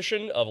happy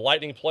edition of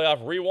Lightning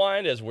Playoff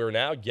Rewind as we're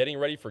now getting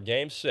ready for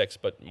Game 6,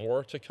 but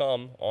more to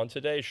come on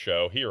today's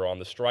show here on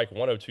the Strike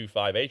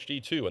 102.5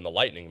 HD2 and the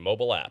Lightning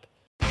mobile app.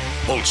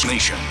 Bolts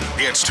Nation,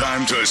 it's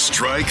time to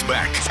strike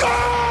back.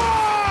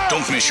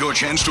 Don't miss your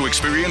chance to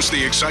experience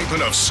the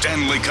excitement of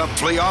Stanley Cup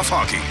playoff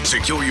hockey.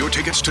 Secure your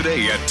tickets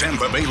today at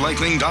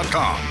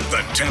TampaBayLightning.com.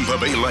 The Tampa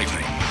Bay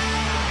Lightning.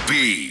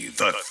 Be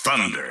the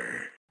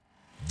Thunder.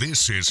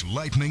 This is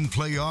Lightning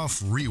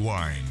Playoff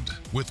Rewind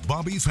with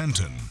Bobby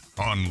Fenton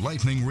on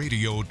Lightning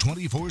Radio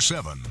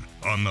 24/7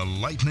 on the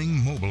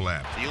Lightning mobile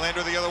app.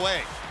 Nylander the other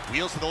way.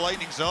 Wheels to the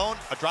Lightning zone.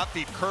 A drop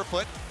feed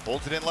Kerfoot.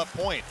 Holds it in left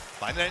point.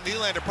 Find it at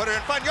Nylander. Put it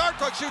in front.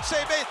 Yardcrook shoots.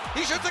 Save it.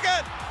 He shoots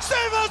again.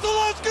 Save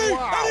Vasilevsky.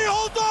 Wow. And he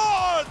holds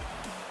on.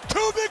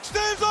 2 big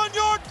saves on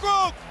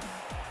Yardcrook.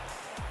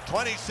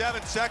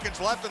 27 seconds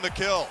left in the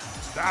kill.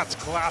 That's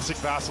classic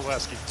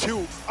Vasilevsky.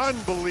 2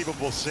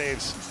 unbelievable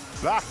saves.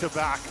 Back to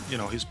back.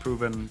 He's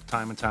proven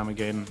time and time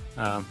again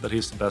that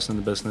he's the best in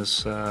the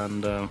business,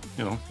 and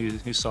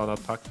he saw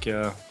that puck,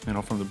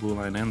 from the blue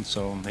line in,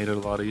 so made it a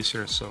lot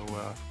easier. So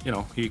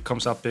he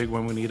comes up big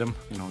when we need him.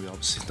 We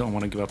obviously don't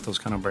want to give up those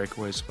kind of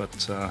breakaways, but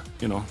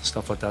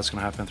stuff like that's going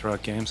to happen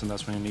throughout games, and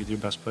that's when you need your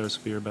best players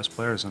to be your best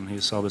players. And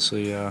he's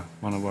obviously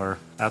one of our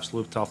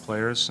absolute top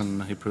players,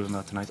 and he proven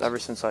that tonight. Ever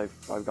since I've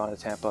gone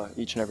to Tampa,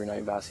 each and every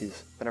night,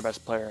 Vasi's been our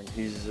best player, and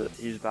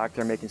he's back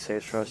there making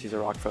saves for us. He's a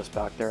rock for us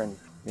back there, and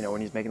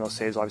when he's making those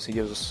saves, obviously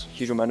gives us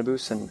huge momentum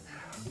boost and,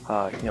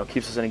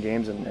 keeps us in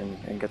games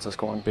and gets us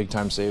going. Big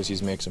time saves, he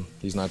makes them.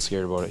 He's not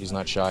scared about it. He's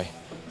not shy.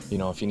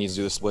 If he needs to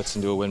do the splits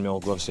and do a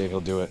windmill glove save,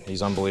 he'll do it.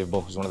 He's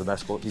unbelievable. He's one of the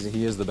best goalies.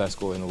 He is the best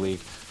goalie in the league.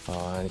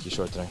 I think he's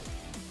short tonight.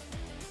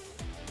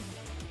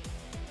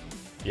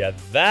 Yeah,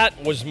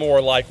 that was more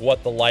like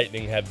what the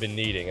Lightning have been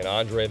needing, and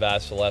Andrei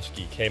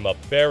Vasilevsky came up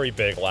very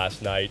big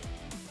last night,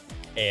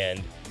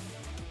 and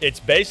it's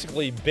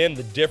basically been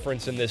the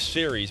difference in this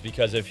series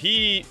because if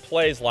he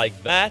plays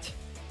like that,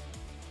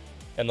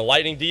 and the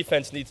Lightning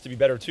defense needs to be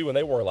better too, and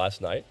they were last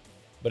night,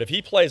 but if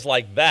he plays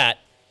like that,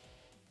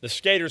 the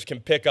skaters can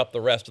pick up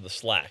the rest of the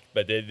slack.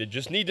 But they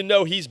just need to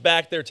know he's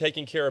back there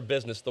taking care of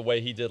business the way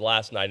he did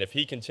last night. And if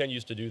he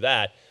continues to do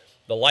that,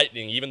 the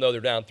Lightning, even though they're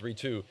down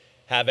 3-2,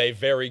 have a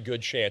very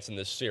good chance in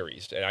this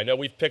series. And I know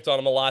we've picked on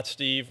him a lot,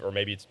 Steve, or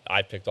maybe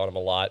I've picked on him a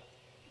lot.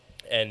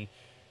 And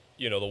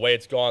the way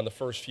it's gone the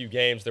first few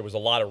games, there was a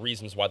lot of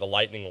reasons why the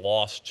Lightning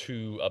lost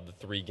 2 of the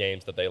 3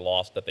 games that they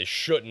lost that they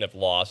shouldn't have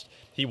lost.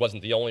 He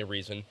wasn't the only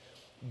reason,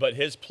 but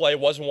his play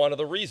was one of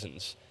the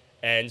reasons.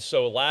 And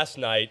so last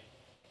night,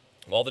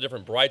 all the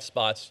different bright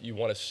spots you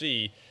want to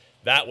see,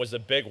 that was a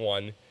big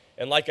one.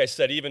 And like I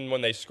said, even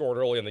when they scored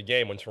early in the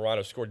game, when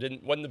Toronto scored,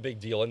 wasn't a big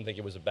deal. I didn't think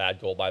it was a bad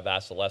goal by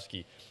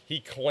Vasilevsky. He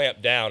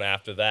clamped down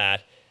after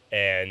that,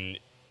 and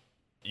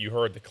you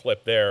heard the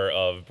clip there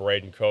of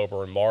Braden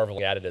Coburn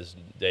marveling at it as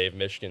Dave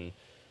Mishkin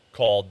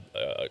called.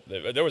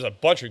 There was a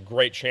bunch of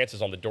great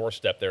chances on the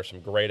doorstep there,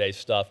 some grade A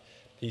stuff.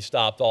 He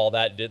stopped all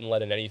that, didn't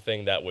let in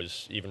anything that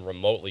was even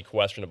remotely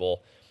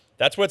questionable.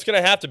 That's what it's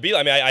going to have to be.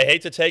 I mean, I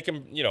hate to take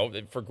him,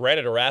 for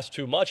granted or ask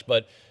too much,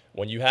 but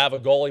when you have a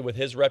goalie with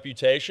his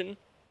reputation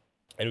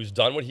and who's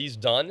done what he's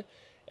done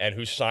and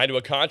who's signed to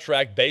a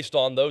contract based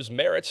on those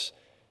merits,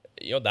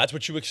 that's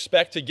what you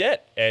expect to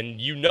get.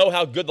 And you know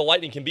how good the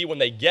Lightning can be when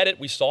they get it.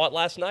 We saw it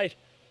last night.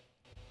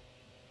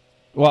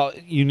 Well,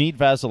 you need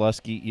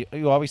Vasilevsky.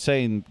 You always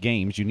say in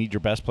games, you need your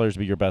best players to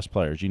be your best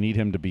players. You need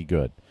him to be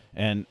good.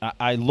 And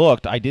I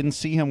looked. I didn't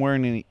see him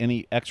wearing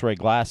any X-ray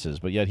glasses,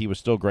 but yet he was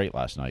still great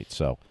last night.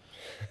 So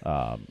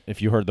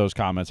if you heard those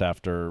comments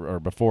after or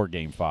before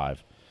Game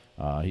 5,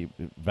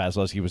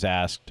 Vasilevsky was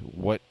asked,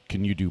 what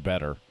can you do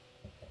better?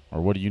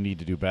 Or what do you need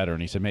to do better?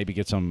 And he said, maybe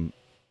get some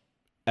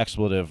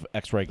expletive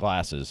X-ray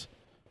glasses.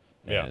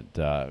 Yeah. And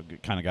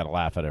kind of got a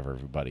laugh out of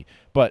everybody.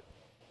 But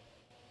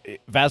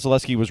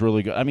Vasilevsky was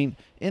really good. I mean,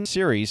 in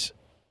series,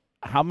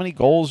 how many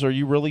goals are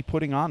you really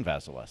putting on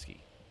Vasilevsky?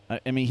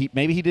 I mean,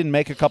 maybe he didn't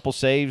make a couple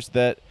saves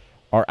that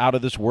are out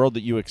of this world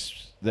that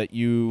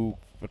you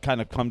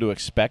kind of come to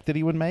expect that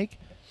he would make.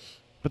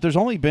 But there's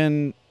only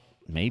been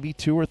maybe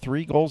 2 or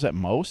 3 goals at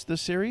most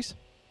this series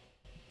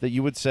that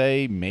you would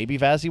say maybe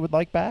Vazzy would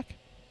like back.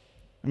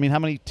 I mean, how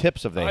many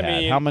tips have they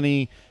had? How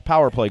many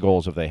power play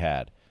goals have they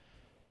had?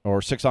 Or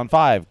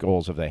 6-on-5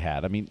 goals have they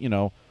had? I mean,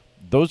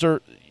 those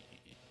are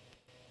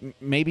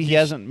maybe he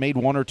hasn't made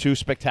 1 or 2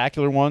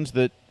 spectacular ones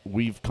that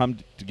we've come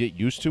to get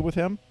used to with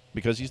him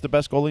because he's the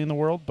best goalie in the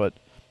world. But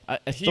I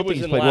still think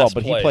he's played well.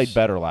 But he played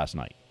better last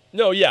night.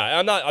 No, yeah,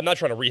 I'm not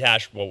trying to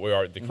rehash what we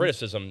are the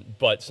criticism.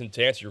 But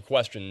to answer your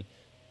question,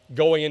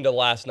 going into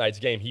last night's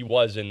game, he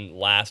was in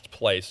last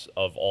place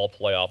of all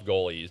playoff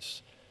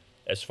goalies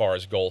as far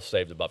as goals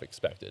saved above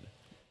expected.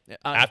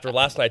 After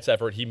last night's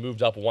effort, he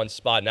moved up 1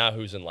 spot. Now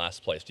who's in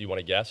last place? Do you want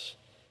to guess?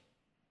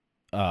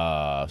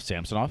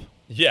 Samsonov?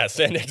 Yes,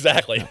 and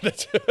exactly.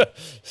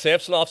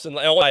 Samsonov's in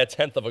only by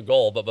 1/10 of a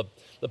goal, but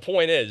the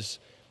point is,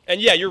 and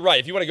yeah, you're right.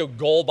 If you want to go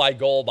goal by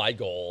goal by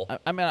goal.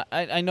 I mean,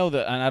 I know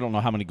that, and I don't know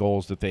how many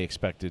goals that they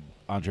expected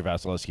Andre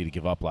Vasilevsky to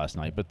give up last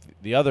night, but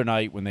the other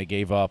night when they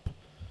gave up,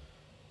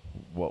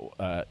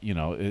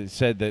 it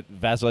said that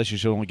Vasilevsky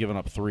should have only given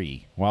up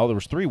 3. Well, there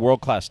was 3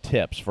 world-class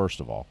tips, first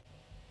of all.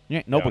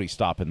 Nobody's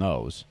stopping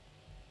those.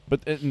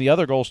 But in the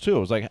other goals, too, it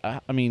was like,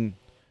 I mean...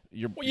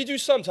 Well, you do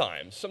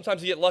sometimes.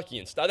 Sometimes you get lucky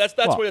and stuff. That's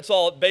what it's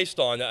all based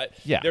on.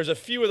 There's a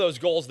few of those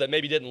goals that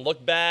maybe didn't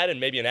look bad, and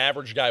maybe an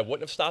average guy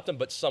wouldn't have stopped them,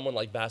 but someone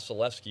like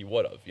Vasilevsky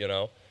would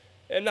have,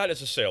 And not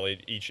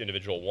necessarily each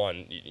individual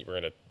one.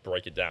 We're going to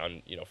break it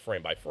down,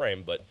 frame by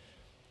frame. But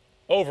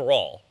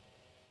overall,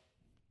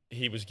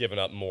 he was giving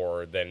up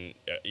more than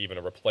even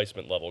a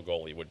replacement-level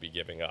goalie would be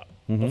giving up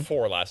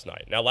before last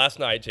night. Now, last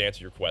night, to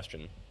answer your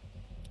question,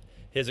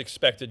 his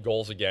expected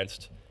goals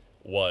against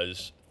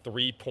was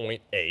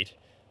 3.8.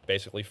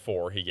 Basically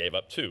 4, he gave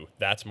up 2.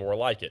 That's more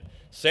like it.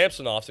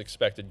 Samsonov's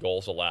expected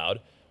goals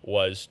allowed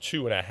was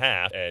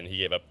 2.5, and he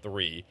gave up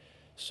 3.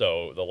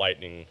 So the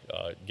Lightning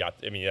that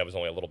was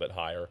only a little bit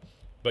higher.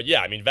 But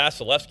yeah, I mean,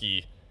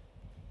 Vasilevsky,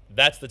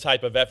 that's the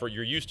type of effort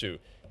you're used to.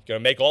 He's going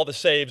to make all the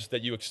saves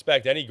that you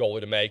expect any goalie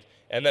to make,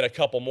 and then a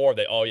couple more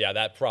that,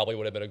 that probably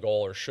would have been a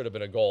goal or should have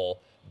been a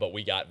goal, but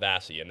we got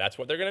Vasi. And that's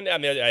what they're going to,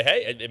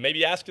 hey, it may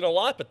be asking a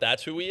lot, but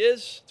that's who he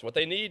is. It's what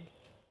they need.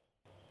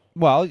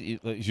 Well,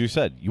 as you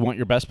said, you want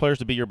your best players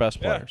to be your best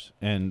players.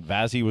 And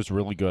Vazzy was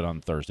really good on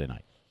Thursday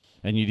night.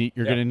 And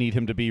you're going to need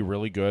him to be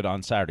really good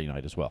on Saturday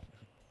night as well.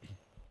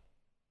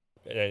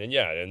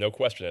 And no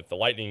question. If the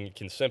Lightning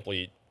can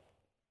simply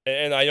 –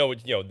 and I know,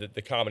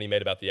 the comment he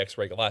made about the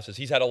X-ray glasses,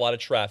 he's had a lot of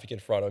traffic in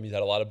front of him. He's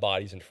had a lot of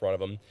bodies in front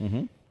of him.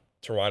 Mm-hmm.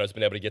 Toronto's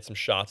been able to get some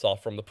shots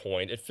off from the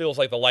point. It feels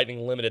like the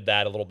Lightning limited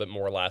that a little bit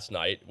more last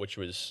night, which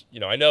was,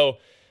 I know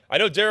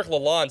Derek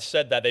Lalonde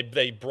said that.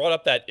 They brought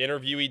up that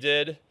interview he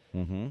did.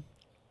 Mm-hmm.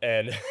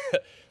 And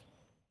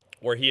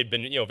where he had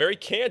been, very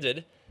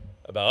candid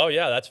about,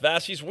 that's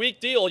Vasi's weak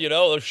deal,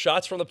 those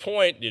shots from the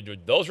point,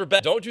 those were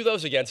bad. Don't do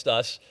those against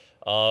us.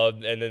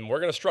 And then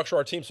we're going to structure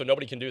our team so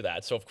nobody can do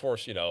that. So, of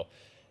course,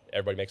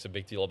 everybody makes a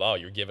big deal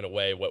about, you're giving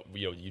away what,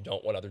 you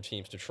don't want other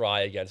teams to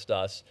try against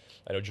us.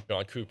 I know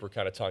John Cooper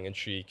kind of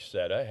tongue-in-cheek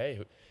said,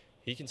 hey,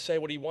 he can say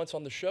what he wants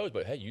on the shows,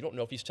 but, hey, you don't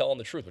know if he's telling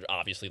the truth. Which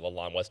obviously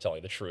Lalonde was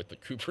telling the truth, but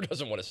Cooper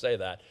doesn't want to say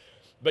that.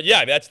 But,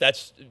 yeah,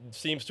 that's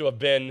seems to have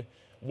been,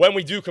 when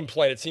we do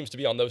complain, it seems to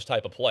be on those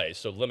type of plays.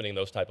 So limiting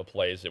those type of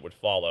plays that would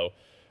follow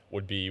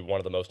would be one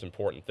of the most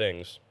important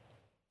things.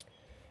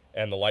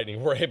 and the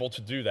Lightning were able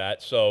to do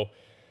that. So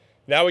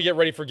now we get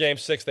ready for Game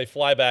 6. They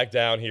fly back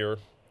down here.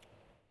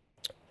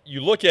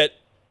 You look at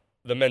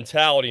the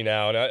mentality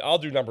now, and I'll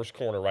do Numbers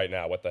Corner right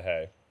now. What the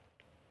hey?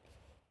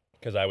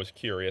 Because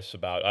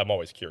I'm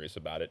always curious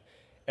about it.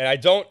 And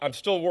I'm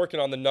still working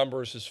on the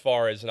numbers as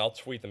far as, and I'll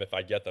tweet them if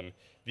I get them,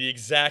 the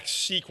exact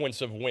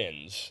sequence of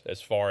wins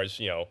as far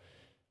as,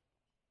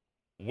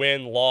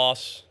 win,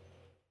 loss,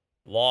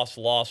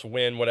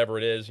 win, whatever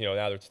it is.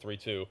 Now it's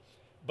 3-2.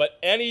 But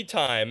any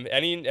time,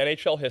 any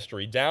NHL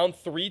history, down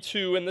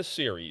 3-2 in the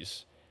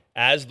series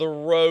as the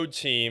road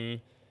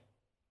team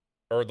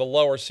or the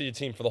lower seeded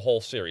team for the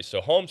whole series.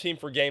 So home team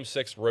for Game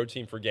 6, road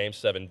team for Game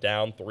 7,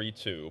 down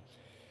 3-2.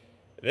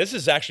 This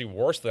is actually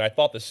worse than I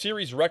thought. The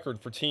series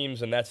record for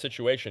teams in that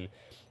situation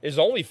is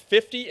only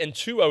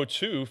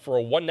 50-202 for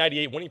a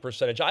 198 winning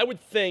percentage. I would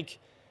think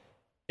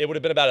it would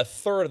have been about a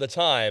third of the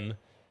time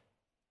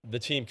the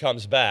team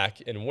comes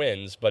back and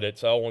wins, but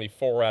it's only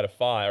 4 out of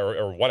 5,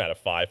 or 1 out of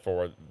 5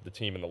 for the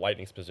team in the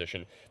Lightning's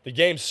position. The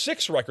Game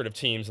 6 record of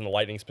teams in the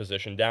Lightning's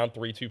position, down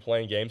 3-2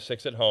 playing Game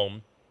 6 at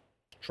home,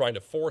 trying to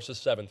force a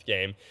 7th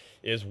game,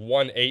 is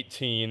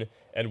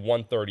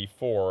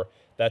 118-134.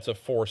 That's a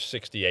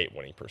 468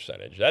 winning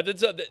percentage.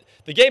 The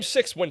Game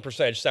 6 win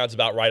percentage sounds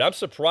about right. I'm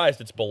surprised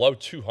it's below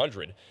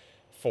 200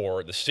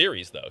 for the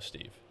series, though,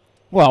 Steve.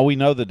 Well, we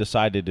know the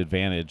decided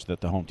advantage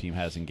that the home team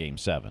has in Game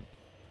 7.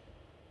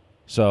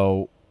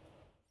 So,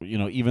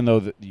 even though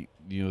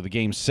the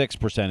Game 6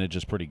 percentage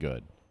is pretty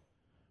good,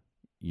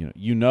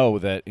 you know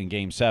that in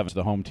Game 7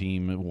 the home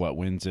team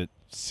wins it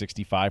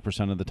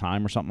 65% of the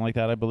time or something like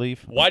that, I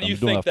believe. Why do you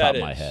think that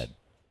is? My head.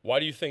 Why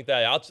do you think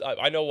that?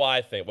 I know why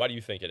I think. Why do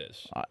you think it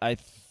is? I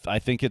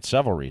think it's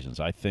several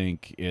reasons. I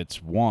think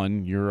it's,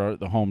 one, you're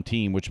the home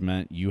team, which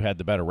meant you had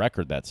the better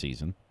record that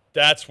season.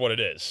 That's what it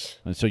is.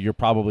 And so you're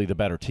probably the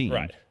better team.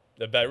 Right.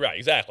 Right,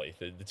 exactly.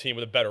 The team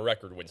with a better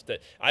record wins.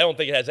 I don't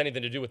think it has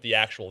anything to do with the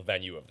actual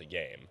venue of the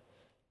game,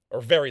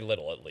 or very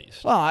little at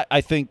least. Well,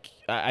 I think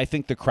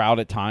the crowd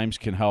at times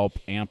can help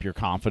amp your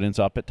confidence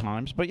up at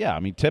times. But yeah,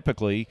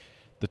 typically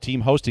the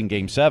team hosting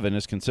Game 7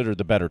 is considered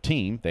the better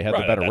team. They have the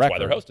better record. Why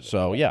they're hosting it.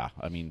 So yeah,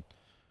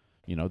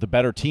 the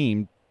better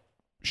team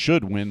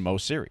should win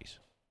most series.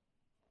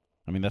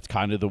 That's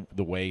kind of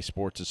the way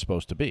sports is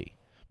supposed to be.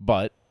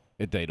 But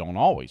they don't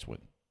always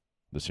win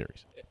the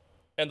series.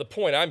 And the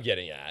point I'm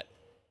getting at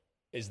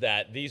is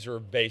that these are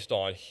based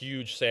on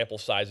huge sample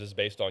sizes,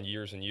 based on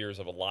years and years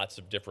of lots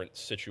of different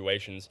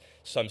situations.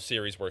 Some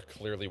series where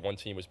clearly one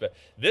team was better.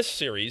 This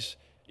series,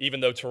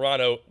 even though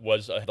Toronto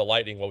was the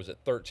Lightning,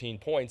 13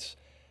 points,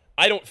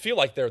 I don't feel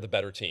like they're the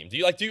better team. Do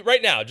you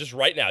right now, it's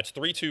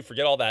 3-2,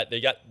 forget all that.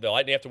 The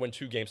Lightning have to win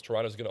 2 games.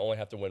 Toronto's going to only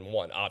have to win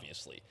 1,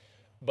 obviously.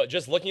 But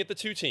just looking at the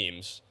two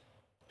teams,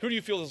 who do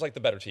you feel is like the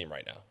better team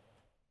right now?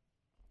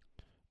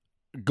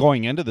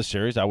 Going into the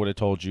series, I would have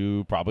told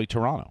you probably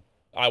Toronto.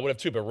 I would have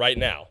too, but right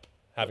now,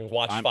 having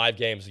watched 5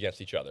 games against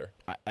each other.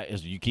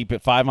 As you keep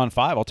it 5-on-5,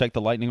 I'll take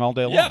the Lightning all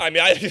day long.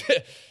 Yeah,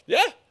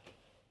 yeah,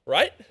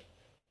 right?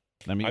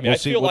 We'll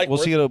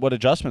see what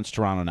adjustments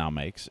Toronto now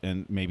makes,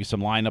 and maybe some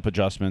lineup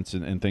adjustments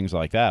and things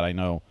like that. I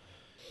know,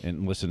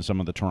 and listen to some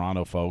of the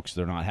Toronto folks,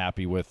 they're not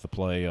happy with the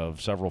play of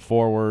several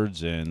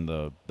forwards and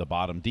the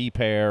bottom D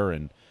pair,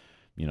 and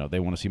they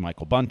want to see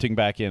Michael Bunting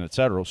back in, et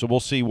cetera. So we'll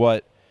see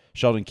what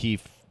Sheldon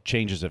Keefe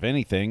changes, if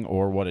anything,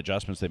 or what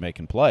adjustments they make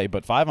in play.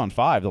 But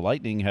 5-on-5, the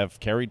Lightning have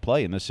carried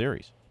play in this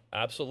series.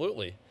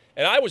 Absolutely.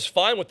 And I was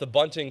fine with the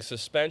Bunting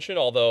suspension,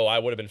 although I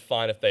would have been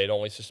fine if they had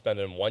only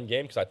suspended him 1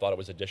 game because I thought it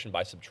was addition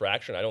by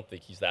subtraction. I don't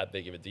think he's that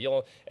big of a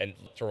deal. And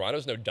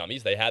Toronto's no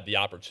dummies. They had the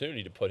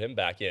opportunity to put him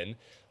back in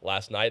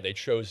last night. They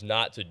chose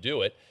not to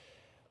do it.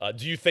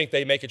 Do you think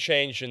they make a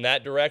change in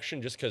that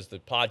direction just because the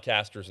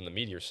podcasters and the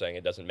media are saying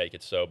it doesn't make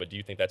it so? But do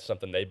you think that's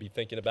something they'd be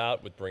thinking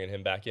about with bringing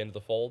him back into the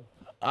fold?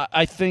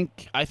 I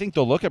think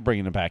they'll look at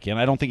bringing him back in.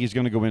 I don't think he's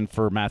going to go in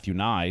for Matthew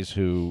Nyes,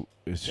 who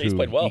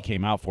played well. He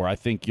came out for. I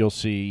think you'll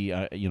see,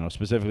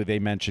 specifically they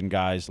mentioned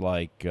guys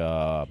like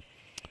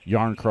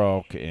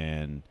Yarncroke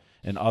and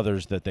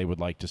others that they would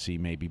like to see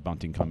maybe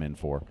Bunting come in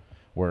for,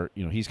 where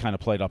he's kind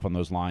of played up on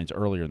those lines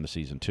earlier in the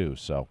season too.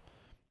 So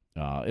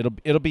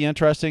it'll be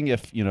interesting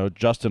if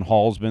Justin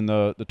Hall's been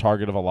the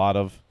target of a lot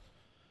of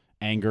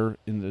anger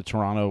in the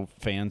Toronto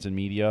fans and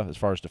media as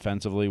far as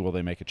defensively. Will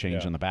they make a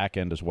change on the back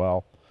end as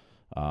well?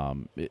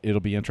 It'll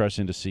be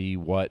interesting to see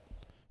what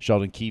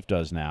Sheldon Keefe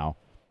does now.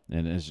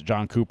 And as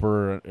John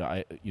Cooper,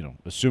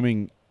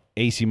 assuming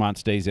AC Mont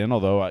stays in,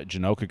 although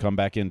Jeannot could come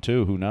back in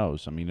too, who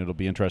knows? It'll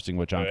be interesting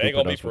what John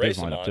Cooper does with his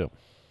lineup too.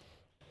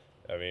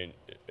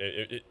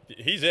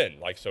 He's in.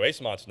 So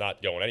AC Mont's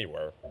not going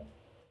anywhere.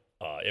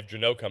 If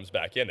Jeannot comes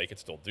back in, they could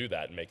still do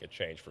that and make a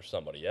change for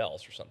somebody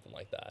else or something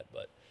like that.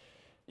 But,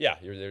 yeah,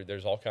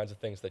 there's all kinds of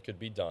things that could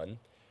be done.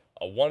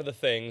 One of the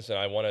things, and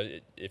I want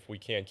to, if we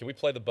can we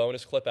play the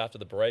bonus clip after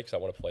the breaks? I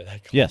want to play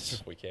that clip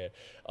if we can.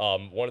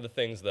 One of the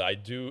things that I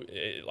do,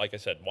 like I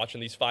said, watching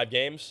these 5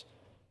 games,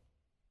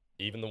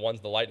 even the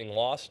ones the Lightning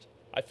lost,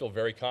 I feel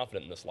very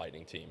confident in this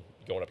Lightning team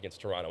going up against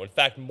Toronto. In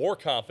fact, more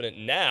confident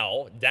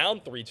now,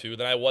 down 3-2,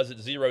 than I was at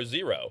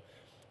 0-0.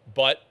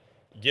 But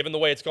given the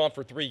way it's gone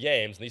for 3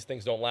 games, and these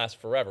things don't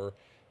last forever,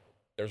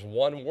 there's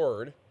one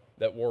word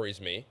that worries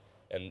me.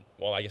 And,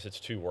 well, I guess it's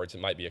 2 words.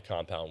 It might be a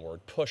compound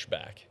word,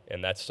 pushback.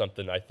 And that's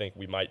something I think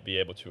we might be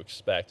able to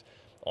expect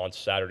on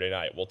Saturday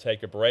night. We'll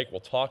take a break.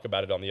 We'll talk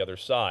about it on the other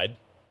side.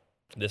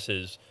 This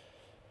is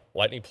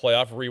Lightning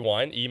Playoff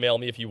Rewind. Email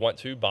me if you want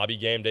to,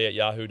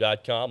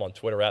 BobbyGameDay@yahoo.com, on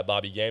Twitter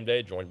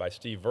 @BobbyGameDay, joined by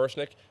Steve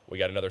Versnick. We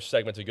got another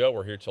segment to go.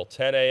 We're here till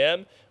 10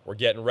 a.m. We're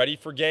getting ready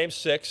for Game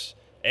 6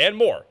 and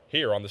more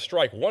here on the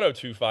Strike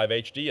 102.5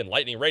 HD and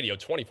Lightning Radio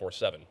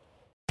 24/7.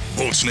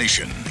 Bolts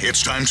Nation,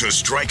 it's time to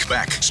strike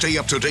back. Stay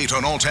up to date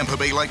on all Tampa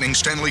Bay Lightning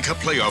Stanley Cup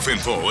playoff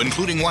info,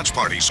 including watch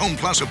parties, home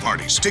plaza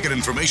parties, ticket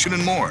information,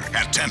 and more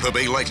at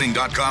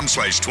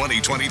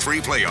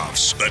TampaBayLightning.com/2023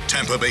 playoffs. The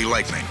Tampa Bay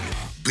Lightning.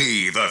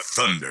 Be the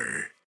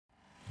Thunder.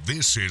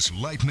 This is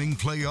Lightning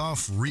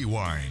Playoff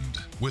Rewind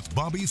with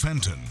Bobby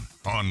Fenton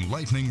on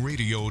Lightning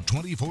Radio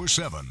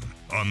 24/7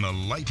 on the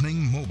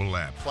Lightning mobile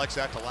app. Flex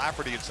out to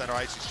Lafferty in center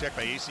ice. He's checked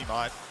by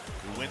Eyssimont,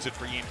 who wins it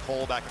for Ian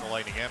Cole back in the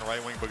Lightning end.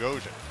 Right wing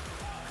Bogosian.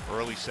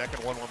 Early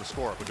second, 1-1 to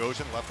score.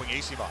 Bogosian, left wing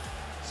Eyssimont.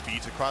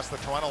 Speeds across the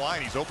Toronto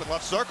line. He's open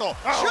left circle.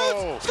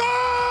 Shoots!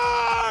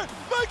 Score!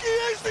 Mikey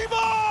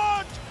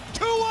Eyssimont!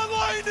 2-1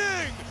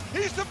 Lightning!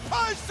 He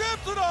surprised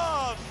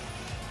Samsonov!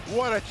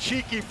 What a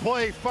cheeky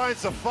play.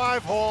 Finds the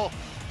 5-hole.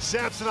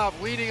 Samsonov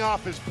leaning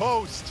off his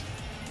post.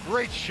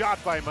 Great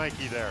shot by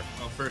Mikey there.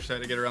 Well, first I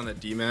had to get around that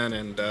D-man,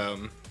 and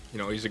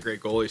he's a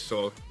great goalie,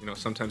 so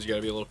sometimes you got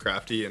to be a little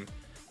crafty, and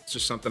it's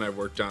just something I've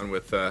worked on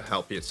with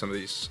Halpy at some of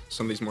these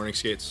morning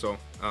skates. So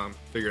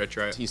figured I'd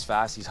try it. He's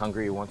fast. He's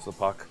hungry. He wants the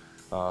puck.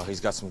 He's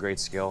got some great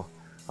skill.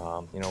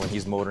 When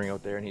he's motoring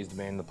out there and he's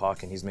demanding the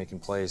puck and he's making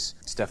plays,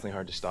 it's definitely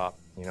hard to stop.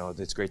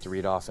 It's great to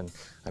read off, and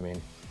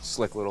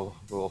slick little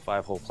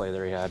 5-hole play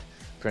there he had,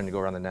 trying to go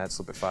around the net,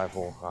 slip at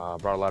 5-hole,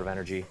 brought a lot of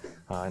energy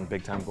and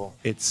big time goal.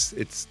 It's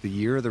the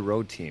year of the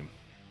road team,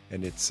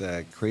 and it's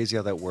crazy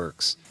how that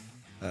works.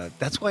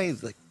 That's why,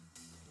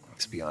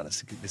 let's be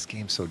honest, this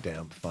game's so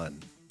damn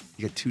fun.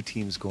 You got 2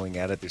 teams going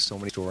at it. There's so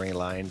many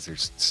storylines.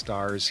 There's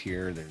stars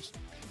here. There's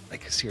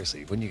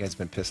seriously, wouldn't you guys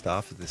been pissed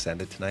off if this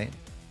ended tonight?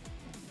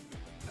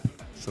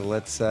 So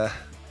let's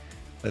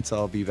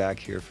all be back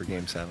here for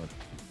Game 7.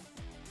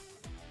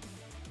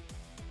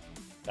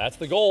 That's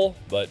the goal,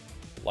 but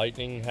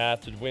Lightning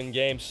have to win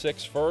Game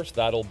 6 first.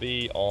 That'll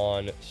be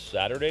on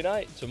Saturday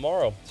night,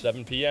 tomorrow,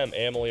 7 p.m.,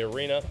 Amalie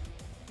Arena.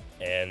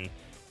 And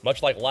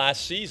much like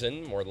last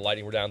season, where the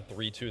Lightning were down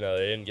 3-2. Now,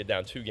 they didn't get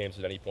down 2 games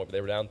at any point, but they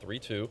were down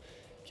 3-2.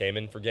 Came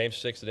in for Game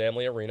 6 at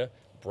Amalie Arena.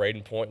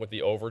 Braden Point with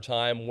the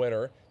overtime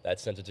winner. That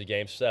sent it to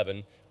Game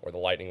 7, where the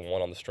Lightning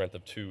won on the strength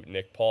of 2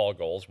 Nick Paul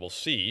goals. We'll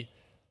see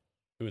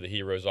who the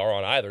heroes are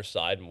on either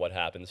side and what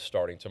happens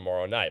starting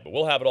tomorrow night. But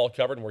we'll have it all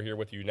covered, and we're here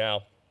with you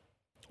now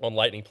on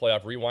Lightning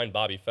Playoff Rewind.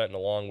 Bobby Fenton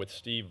along with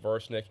Steve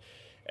Versnick.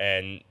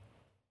 And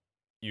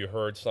you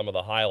heard some of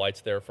the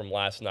highlights there from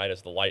last night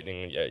as the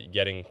Lightning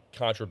getting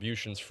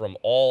contributions from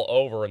all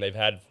over, and they've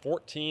had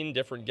 14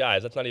 different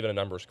guys. That's not even a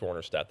numbers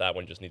corner stat. That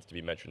one just needs to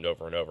be mentioned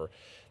over and over,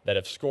 that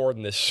have scored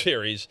in this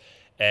series,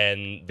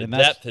 and the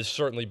depth has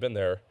certainly been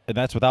there. And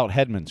that's without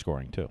Hedman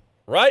scoring, too.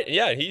 Right,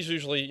 yeah, he's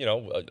usually,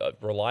 a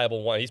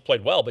reliable one. He's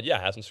played well, but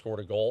hasn't scored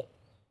a goal.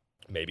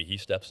 Maybe he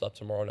steps up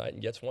tomorrow night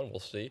and gets one. We'll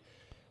see.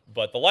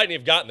 But the Lightning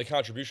have gotten the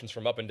contributions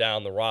from up and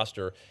down the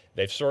roster.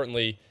 They've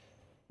certainly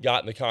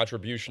gotten the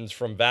contributions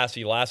from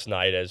Vasi last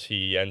night as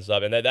he ends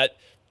up. And that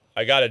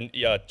I got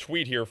a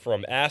tweet here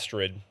from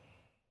Astrid.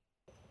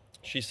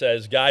 She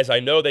says, guys,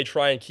 I know they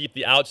try and keep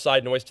the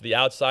outside noise to the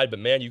outside, but,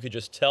 man, you could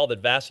just tell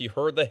that Vasi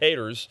heard the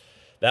haters.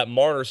 That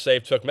Marner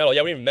save took metal.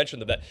 Yeah, we even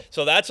mentioned that.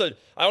 So I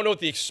don't know what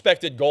the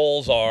expected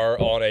goals are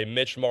on a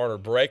Mitch Marner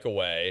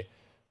breakaway,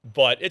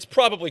 but it's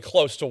probably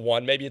close to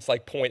 1. Maybe it's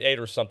like 0.8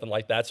 or something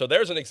like that. So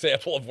there's an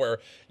example of where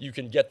you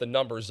can get the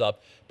numbers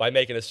up by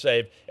making a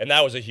save, and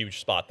that was a huge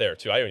spot there,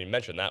 too. I didn't even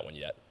mention that one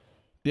yet.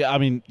 Yeah,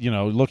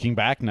 looking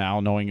back now,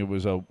 knowing it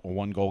was a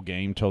 1-goal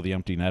game till the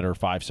empty netter,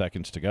 5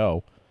 seconds to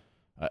go,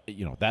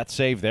 that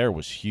save there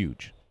was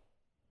huge.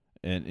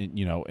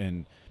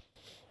 And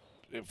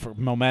for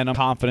momentum,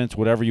 confidence,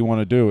 whatever you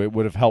want to do, it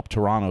would have helped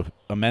Toronto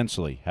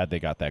immensely had they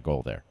got that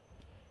goal there.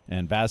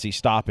 And Vasi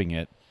stopping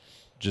it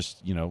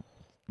just,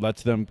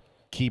 lets them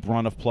keep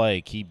run of play,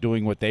 keep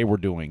doing what they were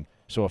doing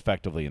so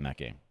effectively in that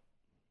game,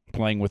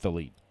 playing with the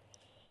lead.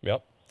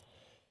 Yep.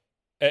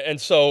 And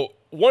so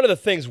one of the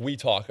things we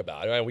talk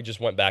about, we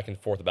just went back and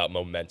forth about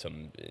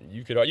momentum.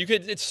 You could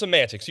it's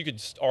semantics. You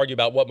could argue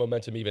about what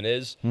momentum even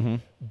is. Mm-hmm.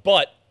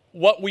 But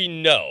what we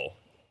know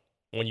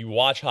when you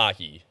watch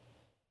hockey,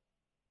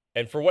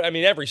 and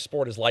every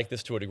sport is like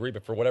this to a degree,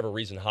 but for whatever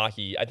reason,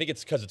 hockey, I think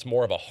it's because it's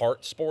more of a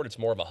heart sport. It's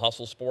more of a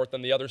hustle sport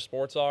than the other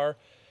sports are.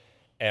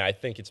 And I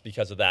think it's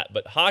because of that.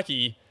 But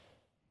hockey,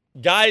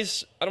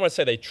 guys, I don't want to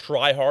say they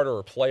try harder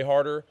or play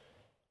harder,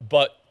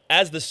 but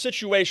as the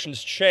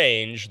situations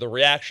change, the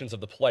reactions of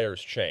the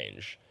players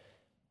change.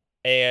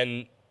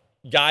 And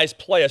guys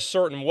play a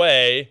certain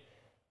way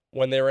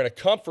when they're in a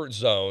comfort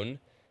zone.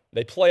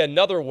 They play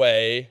another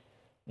way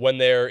when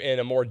they're in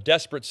a more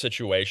desperate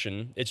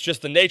situation. It's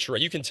just the nature.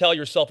 You can tell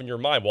yourself in your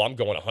mind, well, I'm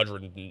going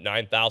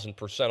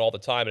 109,000% all the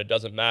time, and it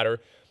doesn't matter.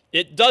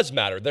 It does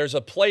matter. There's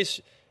a place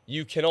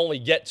you can only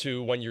get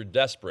to when you're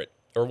desperate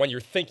or when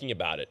you're thinking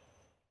about it.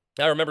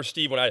 I remember,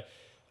 Steve, when I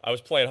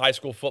was playing high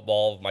school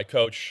football, my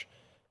coach,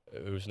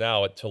 who's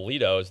now at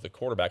Toledo, is the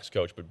quarterback's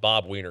coach, but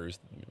Bob Weiner, who's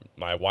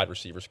my wide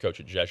receivers coach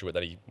at Jesuit,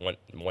 that he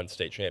won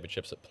state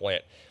championships at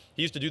Plant.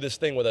 He used to do this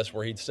thing with us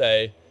where he'd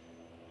say,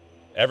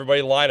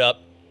 everybody line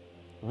up,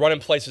 run in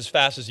place as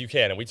fast as you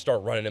can, and we'd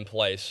start running in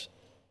place.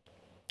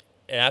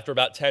 And after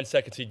about 10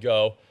 seconds, he'd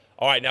go,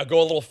 all right, now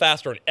go a little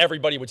faster, and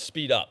everybody would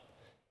speed up.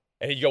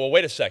 And he'd go, well,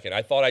 wait a second,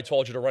 I thought I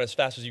told you to run as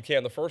fast as you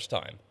can the first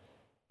time.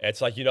 And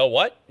it's like, you know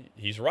what?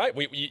 He's right.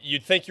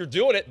 You'd think you're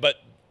doing it, but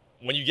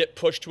when you get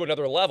pushed to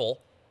another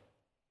level,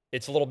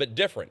 it's a little bit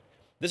different.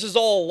 This is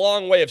all a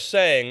long way of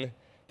saying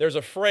there's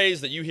a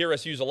phrase that you hear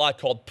us use a lot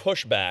called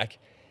pushback,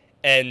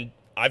 and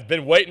I've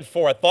been waiting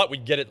for, I thought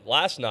we'd get it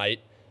last night,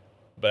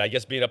 but I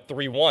guess being up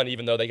 3-1,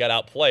 even though they got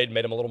outplayed,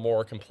 made them a little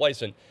more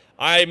complacent.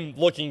 I'm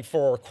looking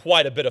for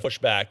quite a bit of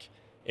pushback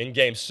in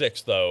Game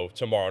 6, though,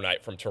 tomorrow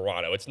night from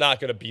Toronto. It's not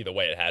going to be the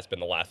way it has been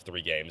the last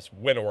 3 games,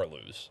 win or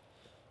lose.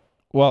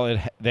 Well,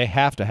 they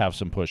have to have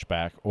some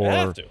pushback,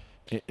 or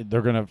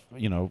they're going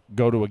to,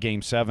 go to a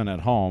Game 7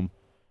 at home,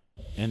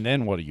 and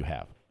then what do you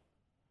have?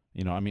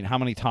 I mean, how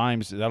many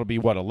times? That'll be,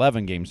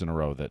 11 games in a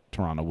row that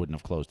Toronto wouldn't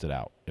have closed it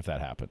out if that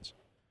happens.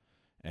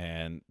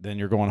 And then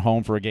you're going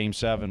home for a Game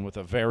 7 with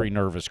a very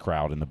nervous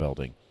crowd in the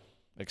building.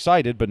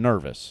 Excited, but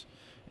nervous.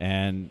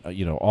 And,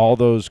 all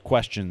those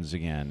questions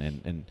again.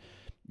 And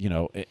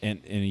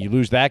you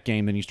lose that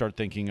game, then you start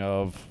thinking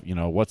of,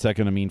 what's that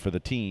going to mean for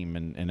the team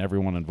and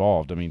everyone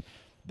involved. I mean,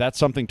 that's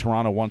something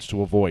Toronto wants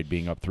to avoid,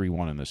 being up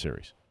 3-1 in this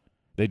series.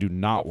 They do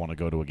not want to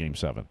go to a Game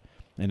 7.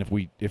 And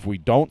if we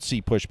don't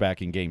see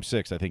pushback in Game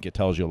 6, I think it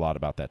tells you a lot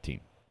about that team.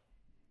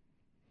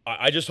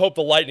 I just hope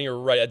the Lightning are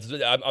right.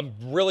 I'm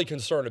really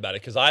concerned about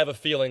it because I have a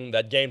feeling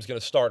that game's going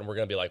to start and we're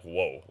going to be like,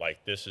 whoa,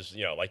 like this is,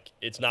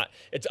 it's not.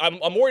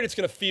 I'm worried it's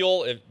going to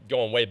feel,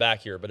 going way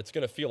back here, but it's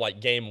going to feel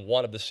like Game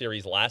 1 of the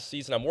series last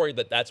season. I'm worried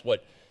that that's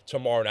what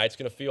tomorrow night's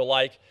going to feel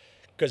like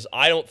because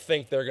I don't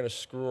think they're going to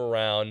screw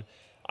around.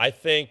 I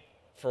think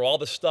for all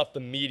the stuff the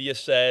media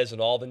says and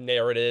all the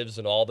narratives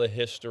and all the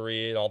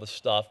history and all the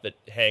stuff that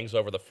hangs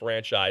over the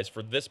franchise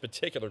for this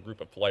particular group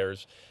of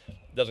players,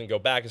 doesn't go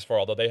back as far,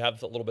 although they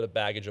have a little bit of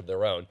baggage of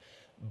their own.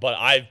 But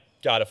I've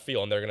got a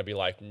feeling they're going to be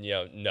like,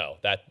 no,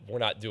 that we're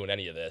not doing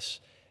any of this.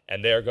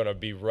 And they're going to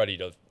be ready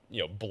to,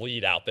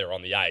 bleed out there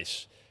on the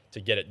ice to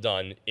get it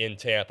done in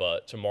Tampa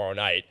tomorrow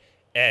night.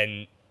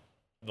 And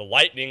the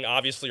Lightning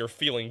obviously are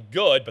feeling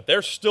good, but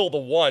they're still the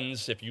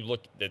ones, if you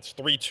look, it's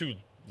 3-2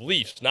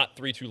 Leafs, not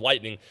 3-2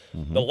 Lightning.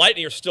 Mm-hmm. The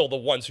Lightning are still the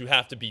ones who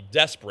have to be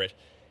desperate.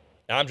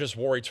 And I'm just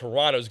worried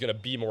Toronto's going to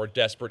be more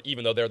desperate,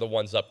 even though they're the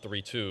ones up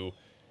 3-2,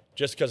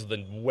 just because of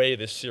the way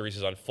this series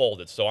is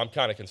unfolded. So I'm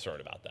kind of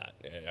concerned about that.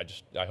 And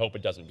I hope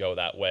it doesn't go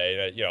that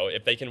way.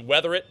 If they can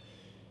weather it,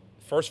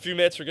 first few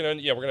minutes we're going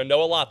to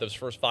know a lot those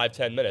first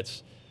 5-10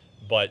 minutes,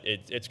 but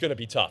it's going to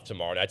be tough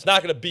tomorrow night. It's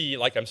not going to be,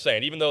 like I'm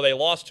saying, even though they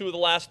lost 2 of the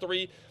last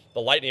 3, the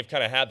Lightning have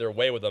kind of had their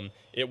way with them.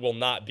 It will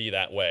not be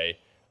that way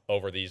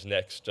over these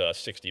next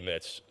 60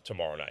 minutes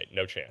tomorrow night.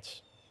 No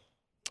chance.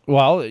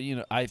 Well,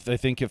 I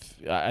think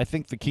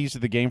the keys to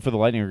the game for the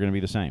Lightning are going to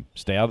be the same.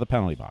 Stay out of the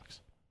penalty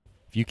box.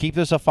 If you keep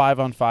this a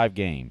 5-on-5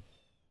 game,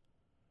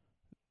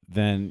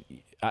 then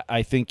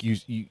I think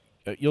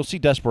you'll see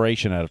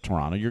desperation out of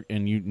Toronto.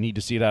 And you need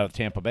to see it out of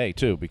Tampa Bay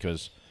too,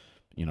 because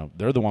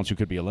they're the ones who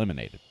could be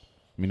eliminated.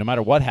 I mean, no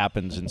matter what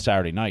happens in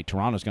Saturday night,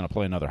 Toronto's going to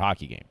play another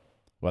hockey game,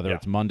 whether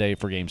it's Monday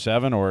for Game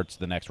 7 or it's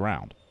the next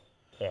round.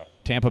 Yeah.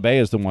 Tampa Bay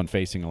is the one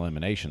facing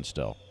elimination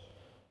still.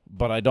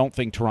 But I don't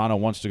think Toronto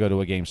wants to go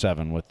to a Game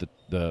 7 with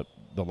the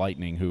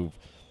Lightning, who've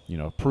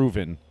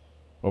proven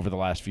over the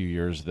last few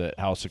years that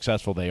how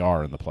successful they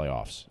are in the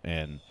playoffs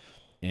and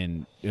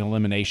in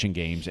elimination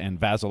games, and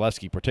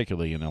Vasilevsky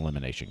particularly in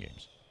elimination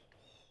games.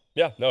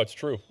 Yeah, no, it's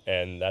true,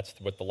 and that's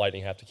what the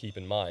Lightning have to keep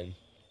in mind.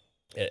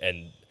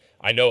 And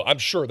I'm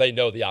sure they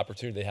know the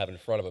opportunity they have in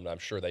front of them, and I'm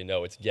sure they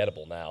know it's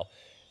gettable now.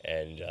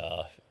 And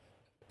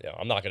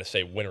I'm not going to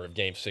say winner of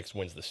Game 6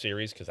 wins the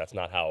series because that's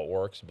not how it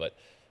works. But,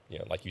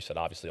 like you said,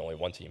 obviously only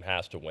one team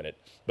has to win it.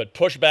 But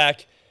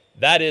pushback,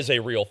 that is a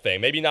real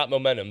thing. Maybe not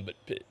momentum, but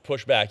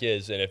pushback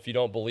is. And if you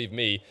don't believe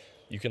me,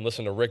 you can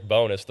listen to Rick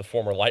Bowness, the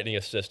former Lightning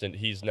assistant.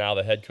 He's now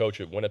the head coach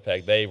at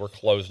Winnipeg. They were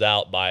closed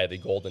out by the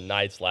Golden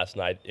Knights last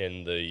night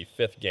in the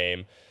 5th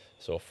game.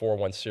 So a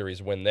 4-1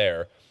 series win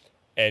there.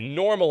 And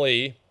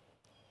normally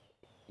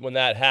when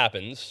that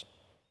happens,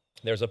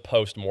 there's a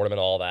post-mortem and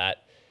all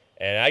that.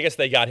 And I guess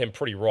they got him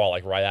pretty raw,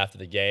 like right after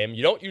the game.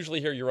 You don't usually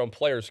hear your own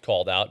players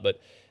called out, but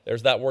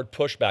there's that word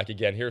pushback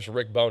again. Here's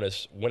Rick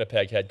Bowness,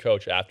 Winnipeg head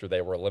coach, after they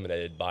were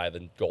eliminated by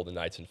the Golden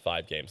Knights in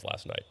 5 games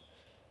last night.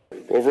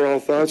 Overall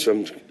thoughts,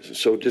 I'm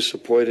so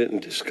disappointed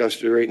and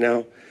disgusted right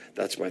now.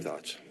 That's my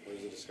thoughts. Where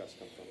does the disgust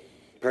come from?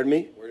 Pardon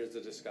me? Where does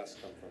the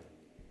disgust come from?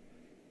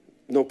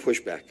 No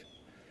pushback.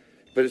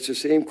 But it's the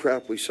same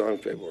crap we saw in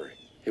February.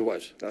 It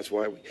was. That's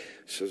why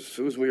so as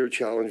soon as we were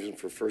challenging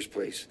for first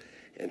place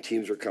and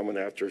teams were coming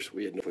after us,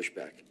 we had no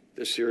pushback.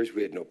 This series,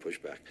 we had no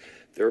pushback.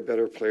 Their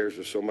better players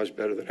were so much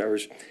better than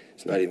ours,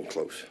 it's not even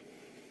close.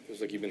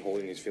 Feels like you've been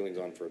holding these feelings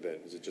on for a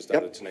bit. Is it just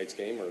out of tonight's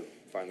game, or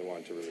finally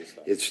wanted to release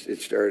that?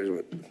 It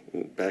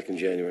started back in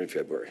January and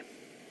February.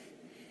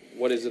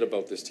 What is it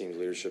about this team's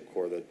leadership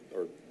core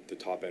or the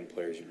top end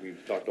players?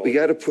 We've talked all. We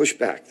got to push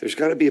back. There's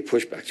got to be a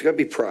pushback. There's got to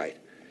be pride.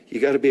 You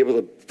got to be able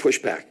to push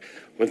back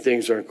when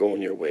things aren't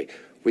going your way.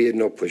 We had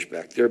no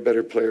pushback. Their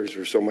better players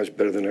were so much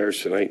better than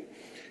ours tonight.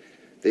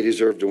 They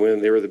deserved to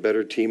win. They were the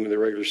better team in the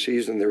regular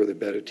season. They were the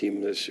better team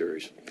in this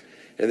series.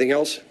 Anything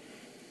else?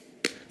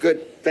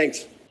 Good.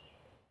 Thanks.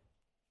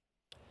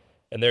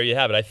 And there you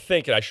have it. I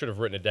think, and I should have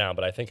written it down,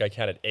 but I think I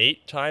counted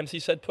 8 times he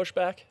said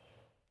pushback,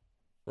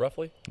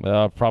 roughly.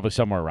 Probably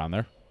somewhere around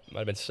there.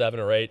 Might have been 7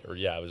 or 8, or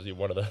yeah, it was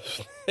one of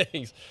those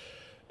things.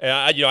 And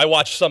I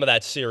watched some of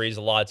that series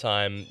a lot of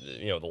time.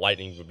 The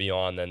Lightning would be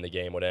on, then the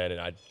game would end,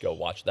 and I'd go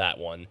watch that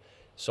one.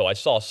 So I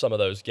saw some of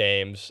those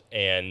games,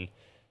 and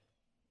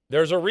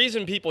there's a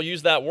reason people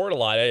use that word a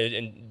lot.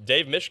 And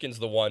Dave Mishkin's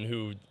the one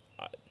who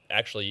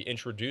actually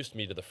introduced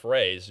me to the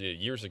phrase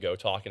years ago,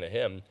 talking to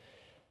him.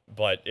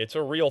 But it's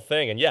a real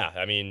thing. And yeah,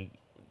 I mean,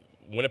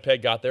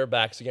 Winnipeg got their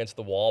backs against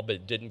the wall, but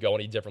it didn't go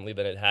any differently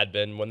than it had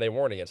been when they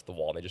weren't against the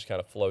wall. They just kind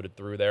of floated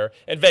through there.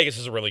 And Vegas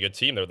is a really good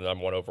team. They're the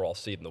 #1 overall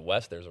seed in the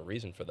West. There's a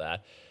reason for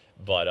that.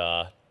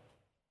 But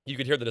you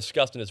could hear the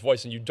disgust in his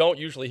voice, and you don't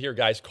usually hear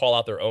guys call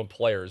out their own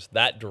players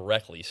that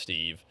directly,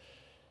 Steve.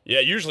 Yeah,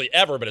 usually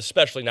ever, but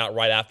especially not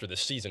right after the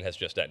season has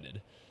just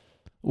ended.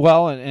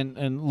 Well,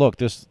 and look,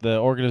 the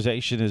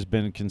organization has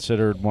been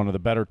considered one of the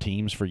better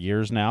teams for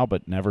years now,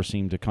 but never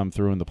seemed to come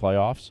through in the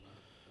playoffs.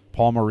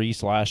 Paul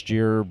Maurice last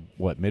year,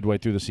 midway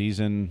through the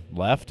season,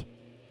 left.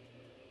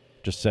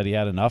 Just said he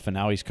had enough, and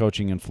now he's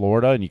coaching in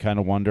Florida, and you kind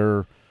of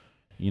wonder,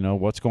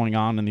 what's going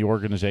on in the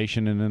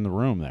organization and in the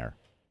room there.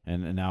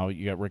 And now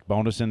you got Rick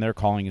Bowness in there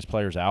calling his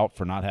players out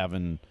for not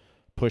having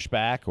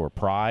pushback or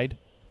pride.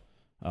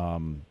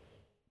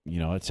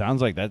 It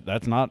sounds like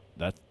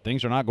that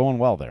things are not going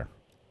well there.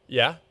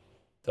 Yeah,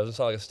 doesn't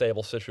sound like a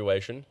stable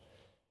situation,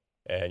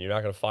 and you're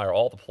not going to fire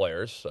all the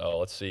players. So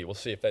let's see. We'll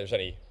see if there's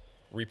any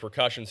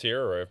repercussions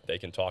here, or if they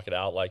can talk it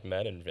out like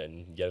men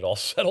and get it all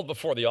settled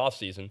before the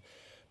offseason.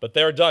 But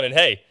they're done, and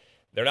hey,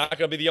 they're not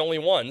going to be the only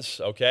ones,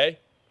 okay?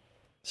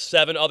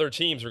 7 other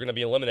teams are going to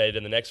be eliminated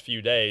in the next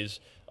few days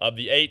of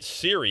the 8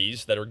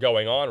 series that are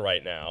going on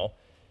right now.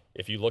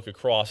 If you look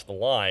across the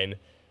line,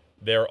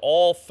 they're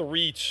all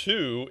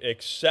 3-2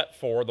 except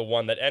for the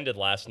one that ended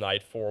last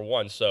night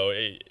 4-1. So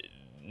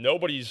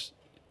nobody's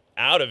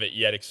out of it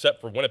yet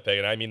except for Winnipeg,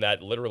 and I mean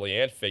that literally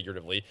and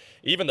figuratively.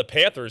 Even the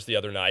Panthers the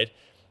other night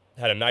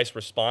had a nice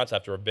response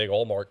after a big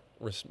Ullmark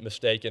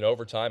mistake in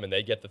overtime, and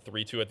they get the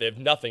 3-2. If they have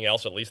nothing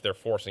else, at least they're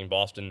forcing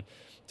Boston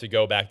to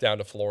go back down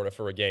to Florida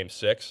for a Game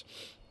 6.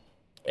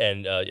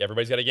 And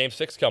everybody's got a Game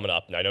 6 coming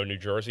up. And I know New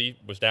Jersey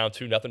was down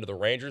 2-0 to the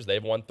Rangers.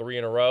 They've won 3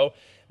 in a row.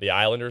 The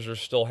Islanders are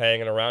still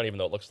hanging around, even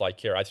though it looks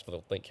like I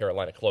still think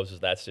Carolina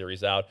closes that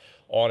series out.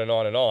 On and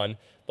on and on.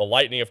 The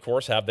Lightning, of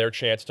course, have their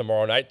chance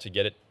tomorrow night to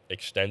get it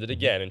extended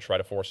again and try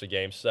to force a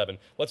Game 7.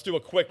 Let's do a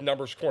quick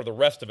numbers corner. The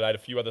rest of it, I had a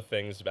few other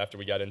things after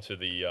we got into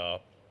the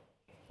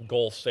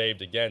goals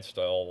saved against,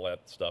 all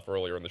that stuff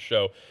earlier in the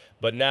show.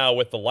 But now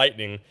with the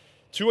Lightning,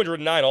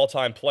 209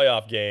 all-time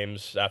playoff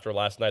games after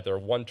last night. They're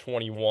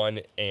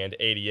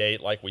 121-88.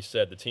 Like we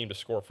said, the team to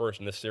score first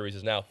in this series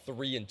is now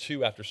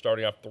 3-2 after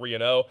starting off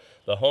 3-0.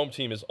 The home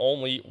team is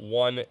only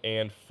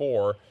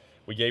 1-4.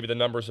 We gave you the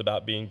numbers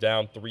about being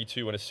down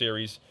 3-2 in a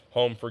series,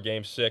 home for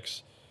Game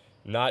 6.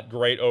 Not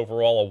great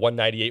overall, a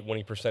 198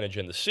 winning percentage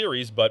in the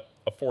series, but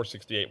a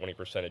 468 winning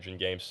percentage in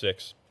Game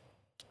 6.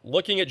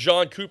 Looking at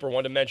John Cooper,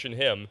 wanted to mention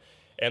him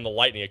and the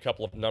Lightning, a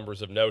couple of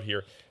numbers of note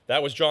here.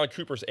 That was John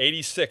Cooper's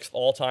 86th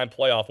all-time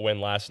playoff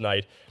win last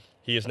night.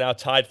 He is now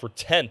tied for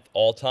 10th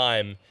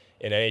all-time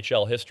in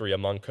NHL history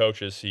among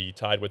coaches. He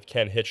tied with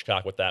Ken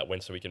Hitchcock with that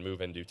win, so he can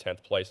move into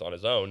 10th place on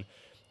his own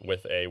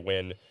with a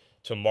win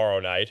tomorrow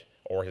night,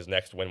 or his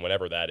next win,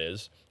 whenever that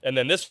is. And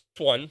then this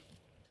one,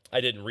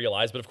 I didn't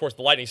realize, but of course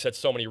the Lightning set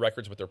so many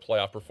records with their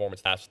playoff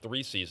performance past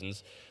 3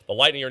 seasons. The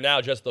Lightning are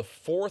now just the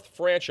 4th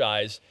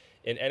franchise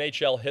in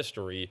NHL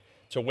history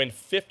to win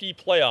 50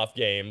 playoff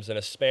games in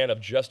a span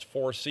of just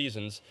 4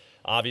 seasons.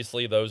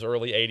 Obviously, those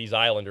early 80s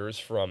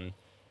Islanders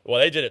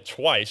they did it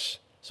twice.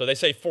 So they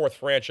say 4th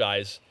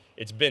franchise.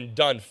 It's been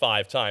done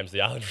 5 times.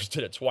 The Islanders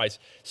did it twice.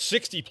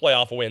 60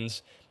 playoff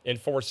wins in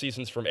 4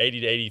 seasons from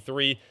 80 to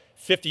 83.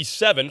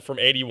 57 from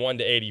 81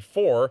 to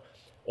 84.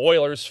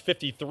 Oilers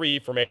 53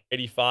 from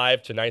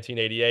 85 to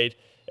 1988.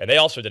 And they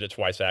also did it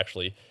twice,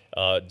 actually.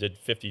 Did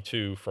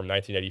 52 from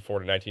 1984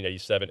 to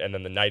 1987. And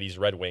then the 90s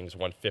Red Wings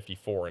won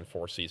 54 in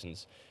 4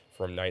 seasons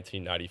from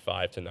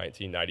 1995 to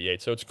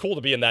 1998. So it's cool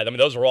to be in that. I mean,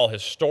 those are all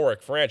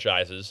historic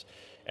franchises.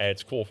 And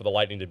it's cool for the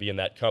Lightning to be in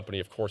that company.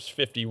 Of course,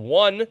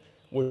 51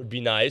 would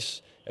be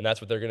nice. And that's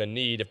what they're going to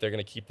need if they're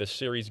going to keep this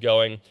series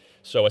going.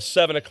 So a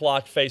 7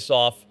 o'clock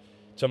face-off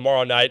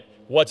tomorrow night.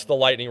 What's the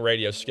Lightning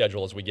radio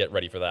schedule as we get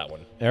ready for that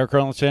one? Eric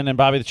Erlinson and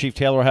Bobby the Chief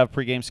Taylor will have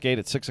pregame skate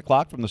at 6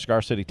 o'clock from the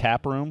Cigar City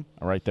Tap Room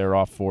right there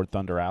off Ford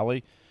Thunder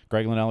Alley.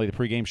 Greg Linnelli, the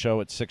pregame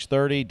show at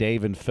 6:30.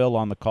 Dave and Phil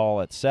on the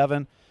call at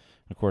 7.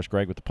 Of course,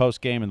 Greg with the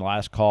postgame, and the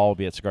last call will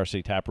be at Cigar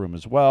City Tap Room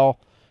as well.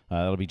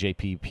 That'll be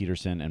J.P.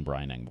 Peterson and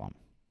Brian Engblom.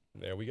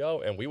 There we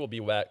go, and we will be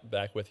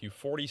back with you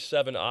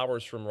 47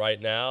 hours from right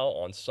now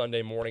on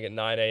Sunday morning at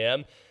 9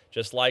 a.m.,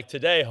 just like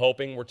today,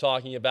 hoping we're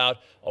talking about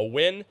a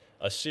win,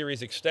 a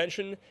series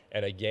extension,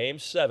 and a Game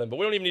 7. But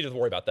we don't even need to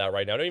worry about that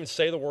right now. Don't even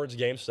say the words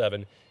Game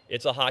 7.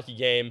 It's a hockey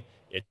game.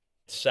 It's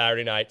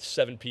Saturday night,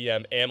 7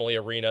 p.m., Amalie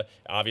Arena.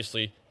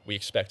 Obviously, we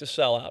expect to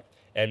sell out,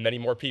 and many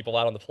more people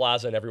out on the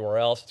plaza and everywhere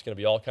else. It's going to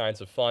be all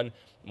kinds of fun.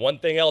 One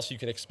thing else you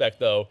can expect,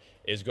 though,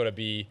 is going to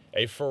be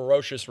a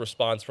ferocious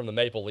response from the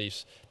Maple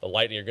Leafs. The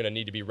Lightning are going to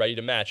need to be ready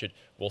to match it.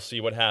 We'll see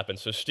what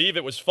happens. So, Steve,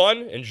 it was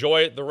fun.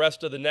 Enjoy the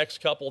rest of the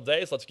next couple of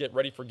days. Let's get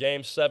ready for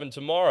Game 7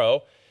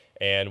 tomorrow,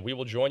 and we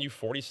will join you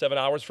 47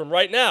 hours from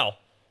right now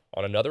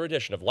on another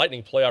edition of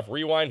Lightning Playoff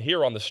Rewind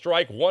here on the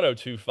Strike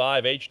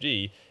 102.5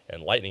 HD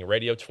and Lightning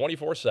Radio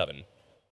 24/7.